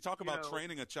 well, you talk about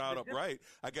training a child up right.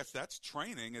 I guess that's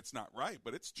training. It's not right,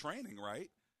 but it's training, right?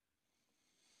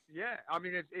 Yeah. I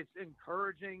mean, it's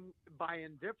encouraging by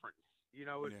indifference.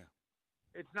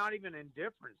 It's not even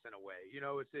indifference in a way.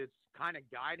 It's kind of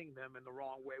guiding them in the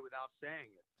wrong way without saying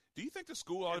it. Do you think the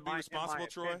school ought to be responsible,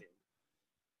 Troy?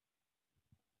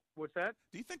 What's that?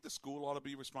 Do you think the school ought to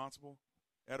be responsible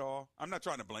at all? I'm not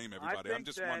trying to blame everybody. I'm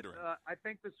just wondering. I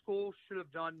think the school should have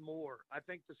done more. I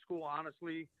think the school,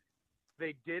 honestly,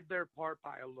 they did their part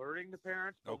by alerting the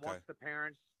parents. But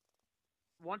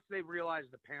once they realized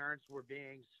the parents were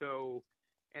being so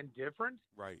indifferent,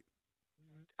 right?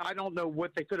 I don't know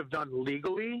what they could have done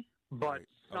legally, but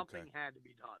something had to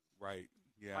be done. Right.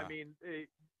 Yeah. I mean,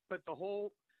 but the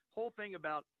whole thing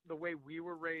about the way we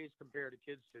were raised compared to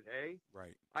kids today,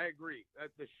 right? I agree.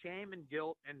 The shame and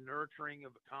guilt and nurturing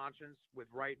of a conscience with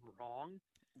right and wrong,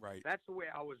 right? That's the way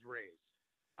I was raised.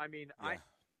 I mean,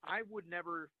 I would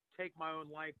never take my own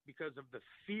life because of the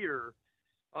fear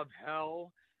of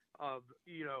hell, of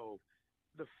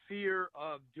the fear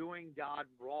of doing God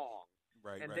wrong.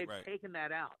 Right. And they've taken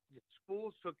that out. The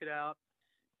schools took it out,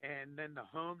 and then the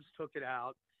homes took it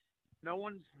out. No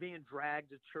one's being dragged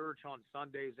to church on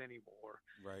Sundays anymore.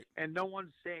 Right. And no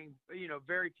one's saying,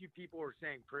 very few people are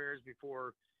saying prayers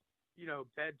before,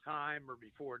 bedtime or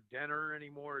before dinner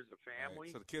anymore as a family.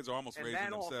 Right. So the kids are almost raising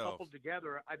themselves. And that all coupled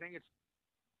together, I think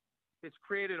it's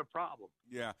created a problem.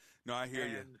 Yeah. No, I hear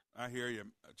you. I hear you,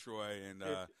 Troy. And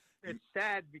it's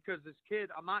sad because this kid,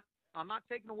 I'm not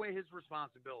taking away his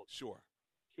responsibility. Sure.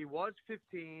 He was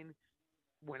 15.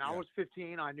 When I was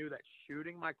 15, I knew that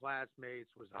shooting my classmates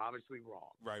was obviously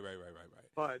wrong. Right.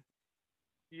 But,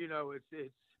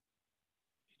 it's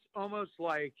almost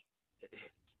like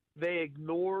they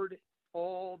ignored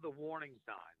all the warning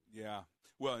signs. Yeah.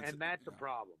 Well, and that's a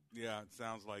problem. Yeah, it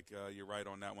sounds like you're right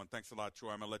on that one. Thanks a lot,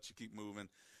 Troy. I'm going to let you keep moving.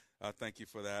 Thank you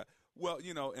for that. Well,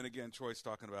 and again, Troy's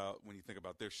talking about when you think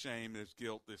about there's shame, there's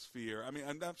guilt, there's fear. I mean,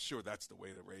 I'm sure that's the way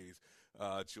to raise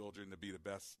children to be the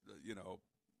best,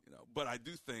 but I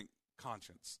do think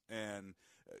conscience and,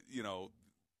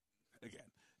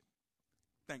 again,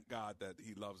 thank God that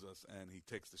he loves us and he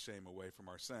takes the shame away from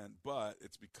our sin, but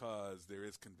it's because there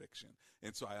is conviction.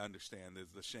 And so I understand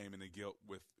there's the shame and the guilt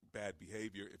with bad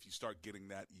behavior. If you start getting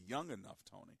that young enough,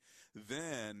 Tony,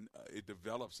 then it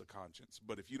develops a conscience.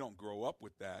 But if you don't grow up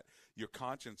with that, your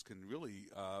conscience can really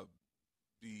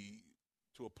be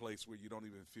to a place where you don't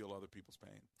even feel other people's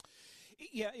pain.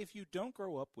 Yeah, if you don't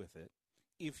grow up with it,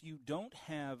 if you don't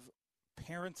have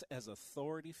parents as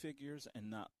authority figures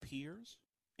and not peers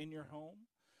in your home,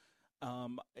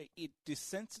 it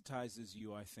desensitizes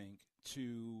you, I think,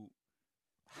 to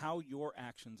how your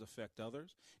actions affect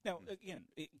others. Now, again,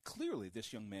 clearly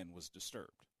this young man was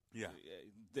disturbed. Yeah.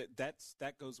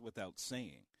 That goes without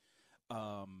saying.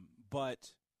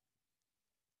 But,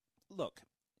 look,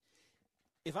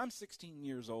 if I'm 16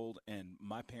 years old and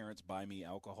my parents buy me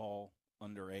alcohol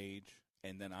underage,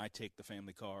 and then I take the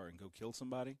family car and go kill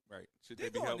somebody, right? Should they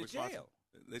be held responsible?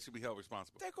 Jail. They should be held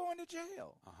responsible. They're going to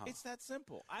jail. It's that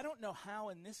simple. I don't know how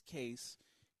in this case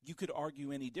you could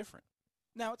argue any different.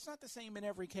 Now, it's not the same in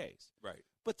every case. Right.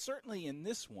 But certainly in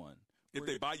this one. If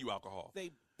they buy you alcohol.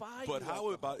 They buy But you how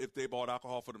alcohol. about if they bought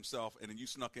alcohol for themselves and then you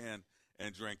snuck in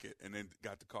and drank it and then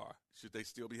got the car? Should they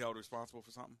still be held responsible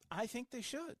for something? I think they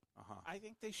should. I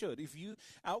think they should.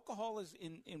 Alcohol is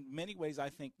in many ways, I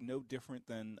think, no different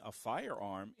than a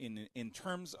firearm in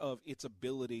terms of its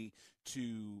ability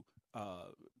to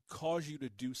cause you to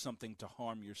do something to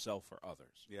harm yourself or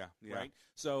others. Yeah. Right?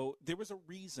 So there was a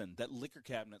reason that liquor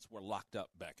cabinets were locked up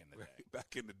back in the day.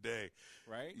 Back in the day.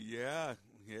 Right? Yeah.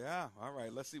 All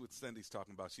right, let's see what Cindy's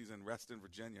talking about. She's in Reston,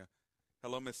 Virginia.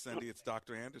 Hello, Miss Cindy. It's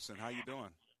Dr. Anderson. How you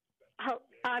doing? Oh,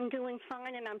 I'm doing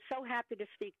fine, and I'm so happy to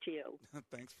speak to you.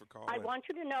 Thanks for calling. I want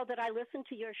you to know that I listen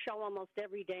to your show almost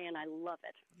every day, and I love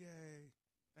it. Yay.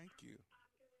 Thank you.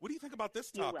 What do you think about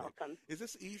this topic? You're welcome. Is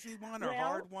this easy one or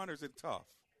hard one, or is it tough?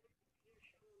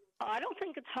 I don't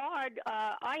think it's hard.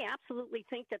 I absolutely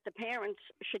think that the parents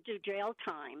should do jail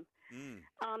time.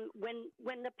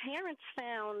 When the parents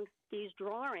found these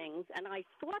drawings, and I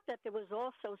thought that there was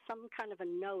also some kind of a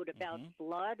note about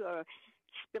blood or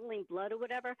spilling blood or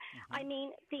whatever. I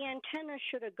mean, the antenna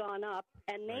should have gone up,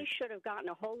 and they should have gotten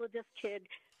a hold of this kid,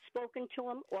 spoken to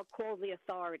him, or called the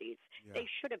authorities. Yeah. They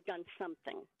should have done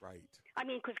something. Right. I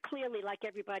mean, because clearly, like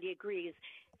everybody agrees,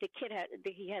 the kid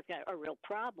he has got a real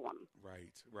problem.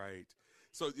 Right.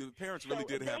 So the parents really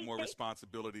did have more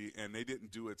responsibility, and they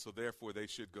didn't do it, so therefore they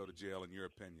should go to jail, in your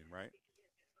opinion, right?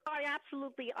 I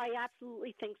absolutely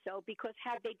think so, because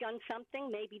had they done something,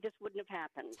 maybe this wouldn't have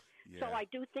happened. Yeah. So I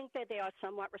do think that they are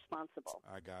somewhat responsible.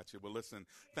 I got you. Well, listen,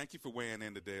 thank you for weighing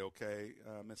in today, okay,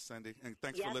 Miss Cindy? And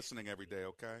thanks for listening every day,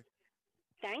 okay?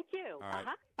 Thank you. All right.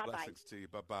 Bye-bye. Blessings to you.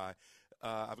 Bye-bye.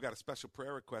 I've got a special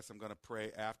prayer request I'm going to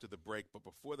pray after the break, but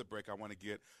before the break, I want to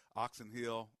get Oxon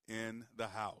Hill in the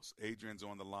house. Adrian's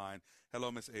on the line.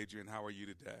 Hello, Miss Adrian. How are you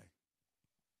today?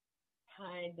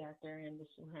 Hi, Dr.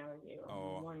 Anderson. How are you?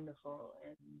 I'm wonderful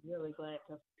and really glad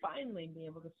to finally be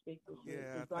able to speak with you.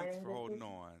 Yeah, thanks for holding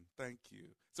on. Thank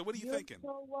you. So what are you thinking?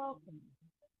 You're so welcome.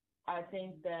 I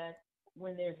think that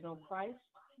when there's no Christ,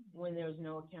 when there's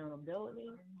no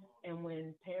accountability, and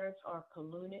when parents are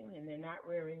colluding and they're not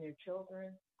rearing their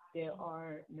children, there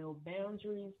are no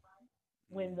boundaries.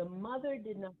 When the mother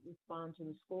did not respond to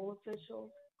the school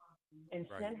officials and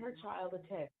send her child a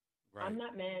text, I'm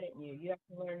not mad at you. You have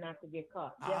to learn not to get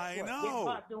caught. I know. Get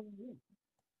caught doing this.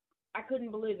 I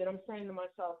couldn't believe it. I'm saying to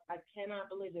myself, I cannot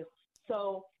believe this.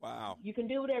 So you can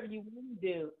do whatever you want to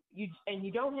do, and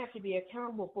you don't have to be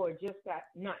accountable for it, just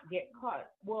not get caught.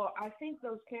 Well, I think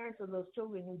those parents of those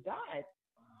children who died.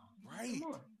 Right.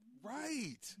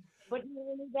 But not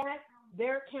only that,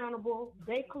 they're accountable.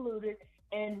 They colluded.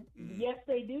 And yes,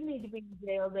 they do need to be in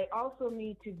jail. They also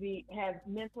need to have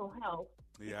mental health.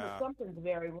 Yeah. Something's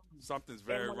very wrong. Something's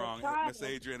very wrong. Miss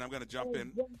Adrian, I'm going to jump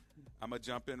in. I'm going to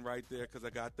jump in right there because I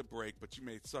got the break, but you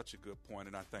made such a good point,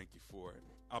 and I thank you for it.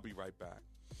 I'll be right back.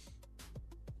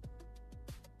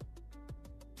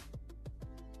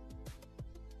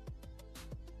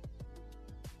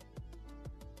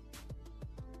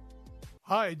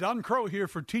 Hi, Don Crow here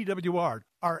for TWR.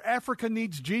 Our Africa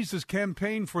Needs Jesus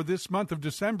campaign for this month of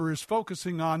December is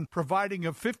focusing on providing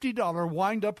a $50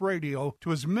 wind-up radio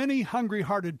to as many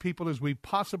hungry-hearted people as we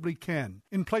possibly can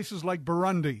in places like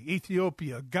Burundi,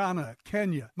 Ethiopia, Ghana,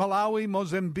 Kenya, Malawi,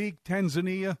 Mozambique,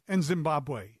 Tanzania, and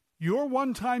Zimbabwe. Your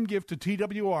one-time gift to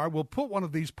TWR will put one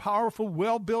of these powerful,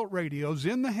 well-built radios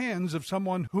in the hands of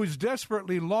someone who is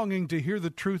desperately longing to hear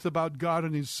the truth about God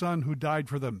and His Son who died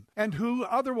for them, and who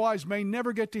otherwise may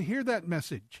never get to hear that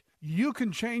message. You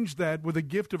can change that with a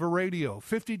gift of a radio.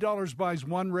 $50 buys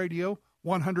one radio,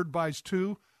 $100 buys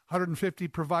two,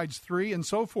 $150 provides three, and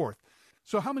so forth.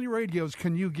 So how many radios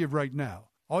can you give right now?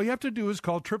 All you have to do is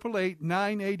call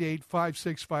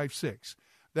 888-988-5656.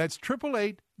 That's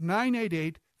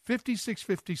 888-988-5656.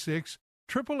 5656,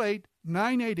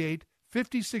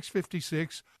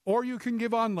 888-988-5656, or you can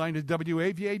give online at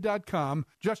WAVA.com.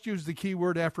 Just use the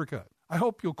keyword Africa. I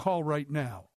hope you'll call right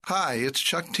now. Hi, it's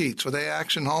Chuck Teets with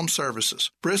A-Action Home Services.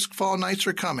 Brisk fall nights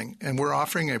are coming, and we're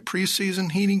offering a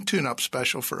preseason heating tune-up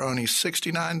special for only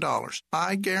 $69.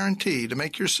 I guarantee to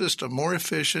make your system more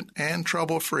efficient and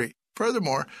trouble-free.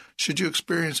 Furthermore, should you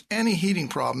experience any heating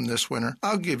problem this winter,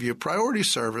 I'll give you priority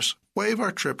service, waive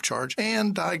our trip charge,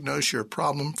 and diagnose your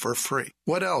problem for free.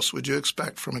 What else would you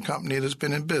expect from a company that's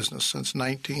been in business since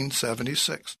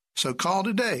 1976? So call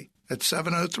today at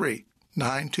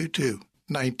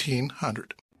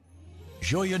 703-922-1900.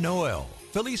 Joyeux Noel,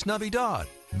 Feliz Navidad,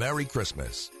 Merry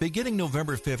Christmas. Beginning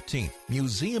November 15th,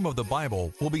 Museum of the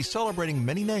Bible will be celebrating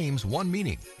many names, one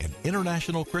meaning, an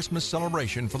international Christmas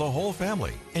celebration for the whole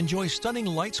family. Enjoy stunning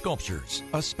light sculptures,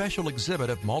 a special exhibit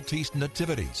of Maltese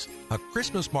nativities, a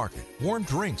Christmas market, warm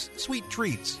drinks, sweet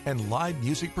treats, and live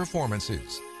music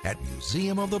performances. At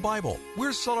Museum of the Bible,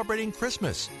 we're celebrating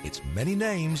Christmas. It's many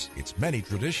names, it's many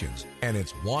traditions, and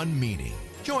it's one meaning.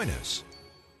 Join us.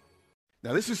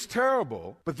 Now, this is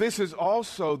terrible, but this is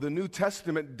also the New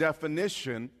Testament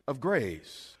definition of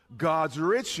grace. God's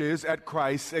riches at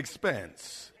Christ's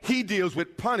expense. He deals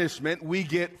with punishment, we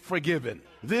get forgiven.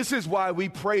 This is why we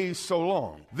praise so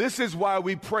long. This is why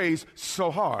we praise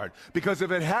so hard. Because if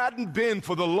it hadn't been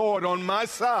for the Lord on my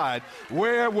side,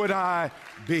 where would I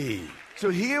be?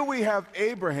 So here we have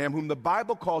Abraham, whom the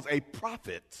Bible calls a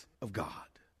prophet of God.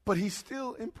 But he's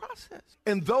still in process.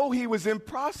 And though he was in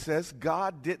process,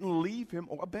 God didn't leave him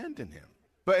or abandon him.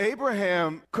 But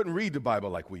Abraham couldn't read the Bible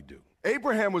like we do.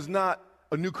 Abraham was not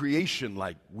a new creation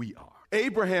like we are.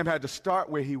 Abraham had to start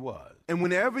where he was. And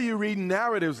whenever you read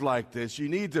narratives like this, you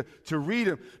need to read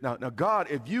them. Now, God,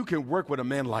 if you can work with a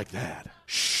man like that,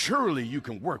 surely you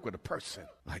can work with a person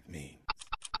like me.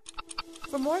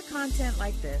 For more content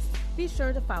like this, be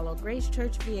sure to follow Grace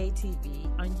Church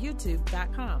VATV on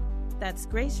YouTube.com. That's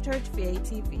Grace Church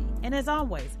VATV. And as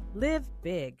always, live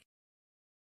big.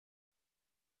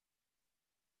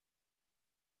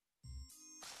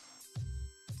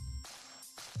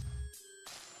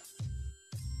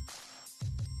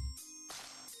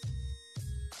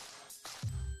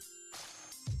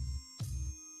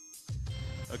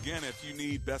 Again, if you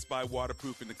need Best Buy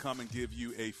Waterproofing to come and give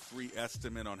you a free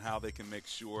estimate on how they can make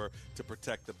sure to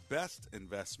protect the best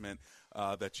investment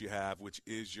that you have, which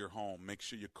is your home, make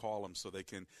sure you call them so they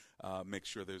can make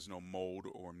sure there's no mold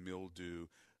or mildew.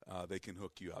 They can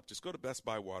hook you up. Just go to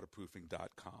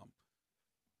bestbuywaterproofing.com.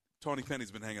 Tony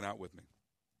Penny's been hanging out with me.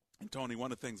 And, Tony,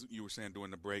 one of the things you were saying during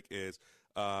the break is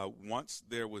once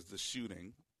there was the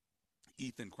shooting,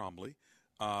 Ethan Crumbley,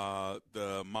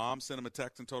 the mom sent him a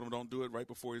text and told him don't do it right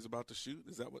before he's about to shoot.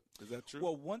 Is that true?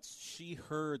 Well, once she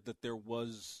heard that there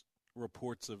was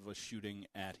reports of a shooting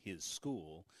at his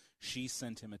school, she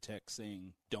sent him a text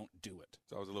saying don't do it.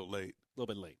 So I was a little late. A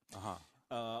little bit late.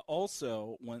 Uh-huh.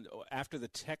 Also, after the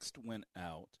text went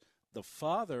out, the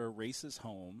father races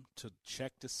home to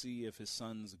check to see if his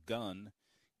son's gun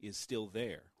is still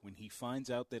there. When he finds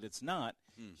out that it's not,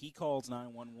 he calls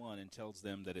 911 and tells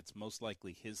them that it's most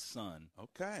likely his son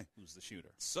who's the shooter.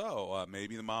 So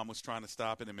maybe the mom was trying to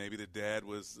stop it, and maybe the dad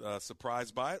was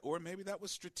surprised by it, or maybe that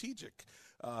was strategic.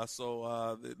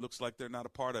 So it looks like they're not a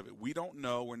part of it. We don't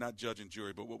know. We're not judge and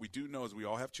jury, but what we do know is we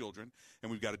all have children,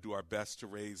 and we've got to do our best to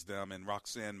raise them. And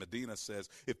Roxanne Medina says,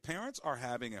 if parents are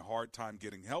having a hard time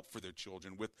getting help for their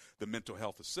children with the mental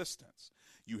health assistance,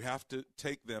 you have to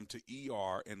take them to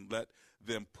ER and let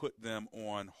them put them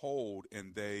on hold,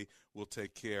 and they will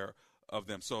take care of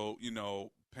them. So,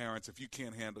 parents, if you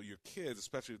can't handle your kids,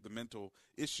 especially with the mental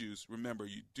issues, remember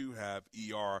you do have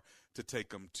ER to take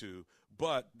them to.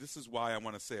 But this is why I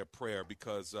want to say a prayer,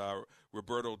 because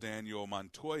Roberto Daniel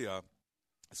Montoya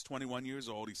is 21 years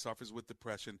old. He suffers with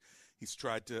depression. He's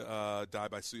tried to die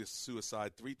by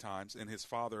suicide 3 times, and his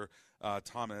father,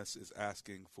 Thomas, is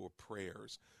asking for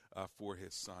prayers for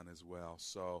his son as well.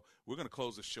 So we're going to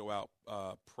close the show out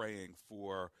praying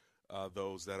for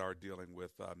those that are dealing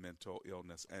with mental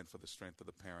illness and for the strength of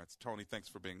the parents. Tony, thanks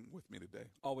for being with me today.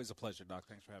 Always a pleasure, Doc.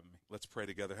 Thanks for having me. Let's pray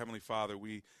together. Heavenly Father,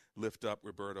 we lift up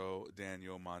Roberto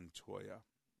Daniel Montoya.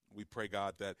 We pray,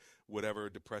 God, that whatever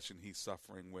depression he's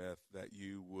suffering with, that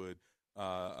you would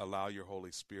allow your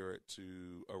Holy Spirit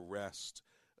to arrest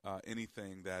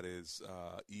anything that is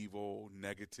evil,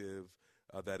 negative,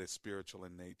 that is spiritual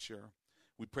in nature.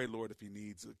 We pray, Lord, if he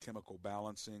needs a chemical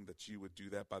balancing, that you would do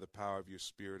that by the power of your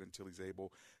Spirit until he's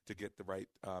able to get the right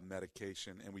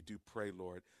medication. And we do pray,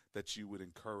 Lord, that you would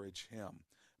encourage him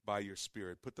by your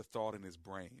Spirit. Put the thought in his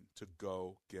brain to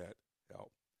go get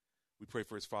help. We pray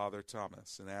for his father,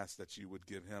 Thomas, and ask that you would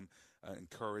give him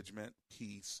encouragement,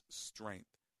 peace, strength,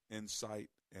 insight,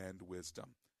 and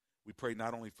wisdom. We pray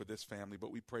not only for this family,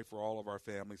 but we pray for all of our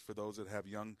families, for those that have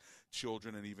young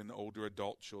children and even older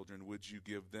adult children. Would you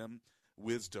give them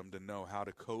wisdom to know how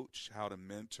to coach, how to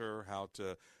mentor, how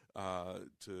to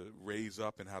raise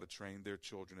up, and how to train their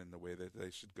children in the way that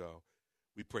they should go.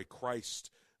 We pray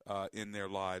Christ in their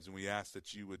lives, and we ask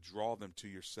that you would draw them to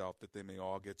yourself, that they may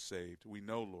all get saved. We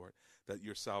know, Lord, that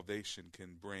your salvation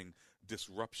can bring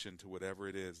disruption to whatever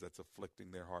it is that's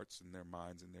afflicting their hearts and their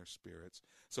minds and their spirits.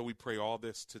 So we pray all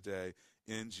this today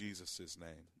in Jesus'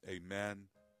 name. Amen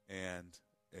and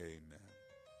amen.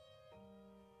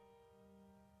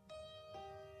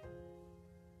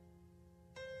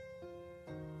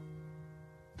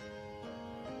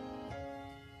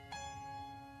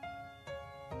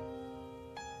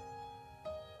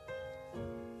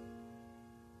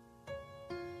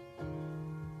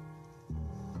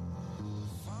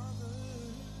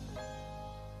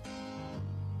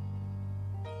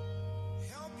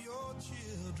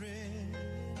 Children,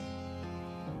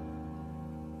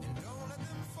 and don't let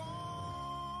them fall.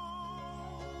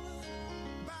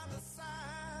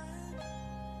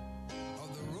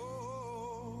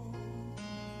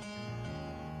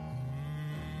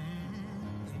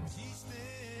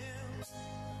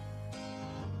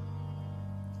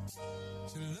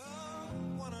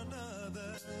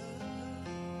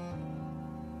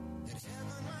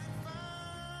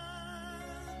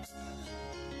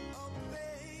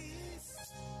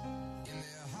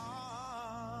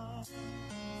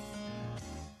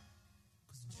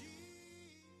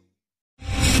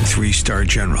 Three-star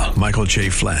General Michael J.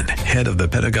 Flynn, head of the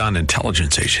Pentagon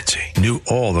Intelligence Agency, knew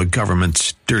all the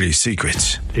government's dirty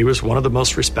secrets. He was one of the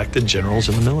most respected generals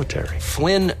in the military.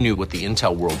 Flynn knew what the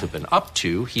intel world had been up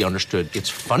to. He understood its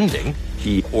funding.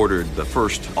 He ordered the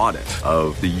first audit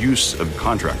of the use of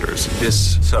contractors.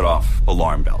 This set off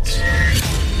alarm bells.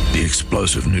 The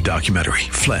explosive new documentary,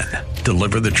 Flynn,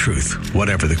 Deliver the Truth,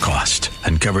 Whatever the Cost,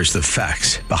 uncovers the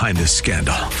facts behind this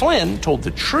scandal. Flynn told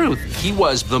the truth. He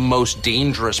was the most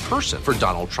dangerous person for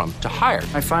Donald Trump to hire.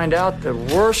 I find out the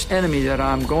worst enemy that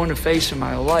I'm going to face in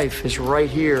my life is right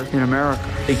here in America.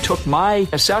 They took my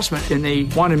assessment and they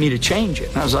wanted me to change it.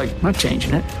 And I was like, I'm not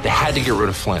changing it. They had to get rid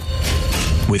of Flynn.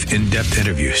 With in-depth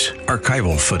interviews,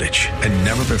 archival footage, and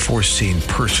never-before-seen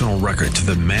personal records of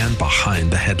the man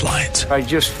behind the headlines. I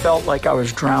just felt like I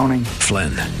was drowning.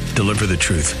 Flynn, Deliver the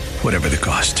Truth, Whatever the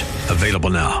Cost.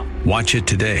 Available now. Watch it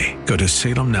today. Go to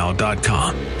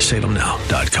salemnow.com.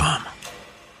 salemnow.com.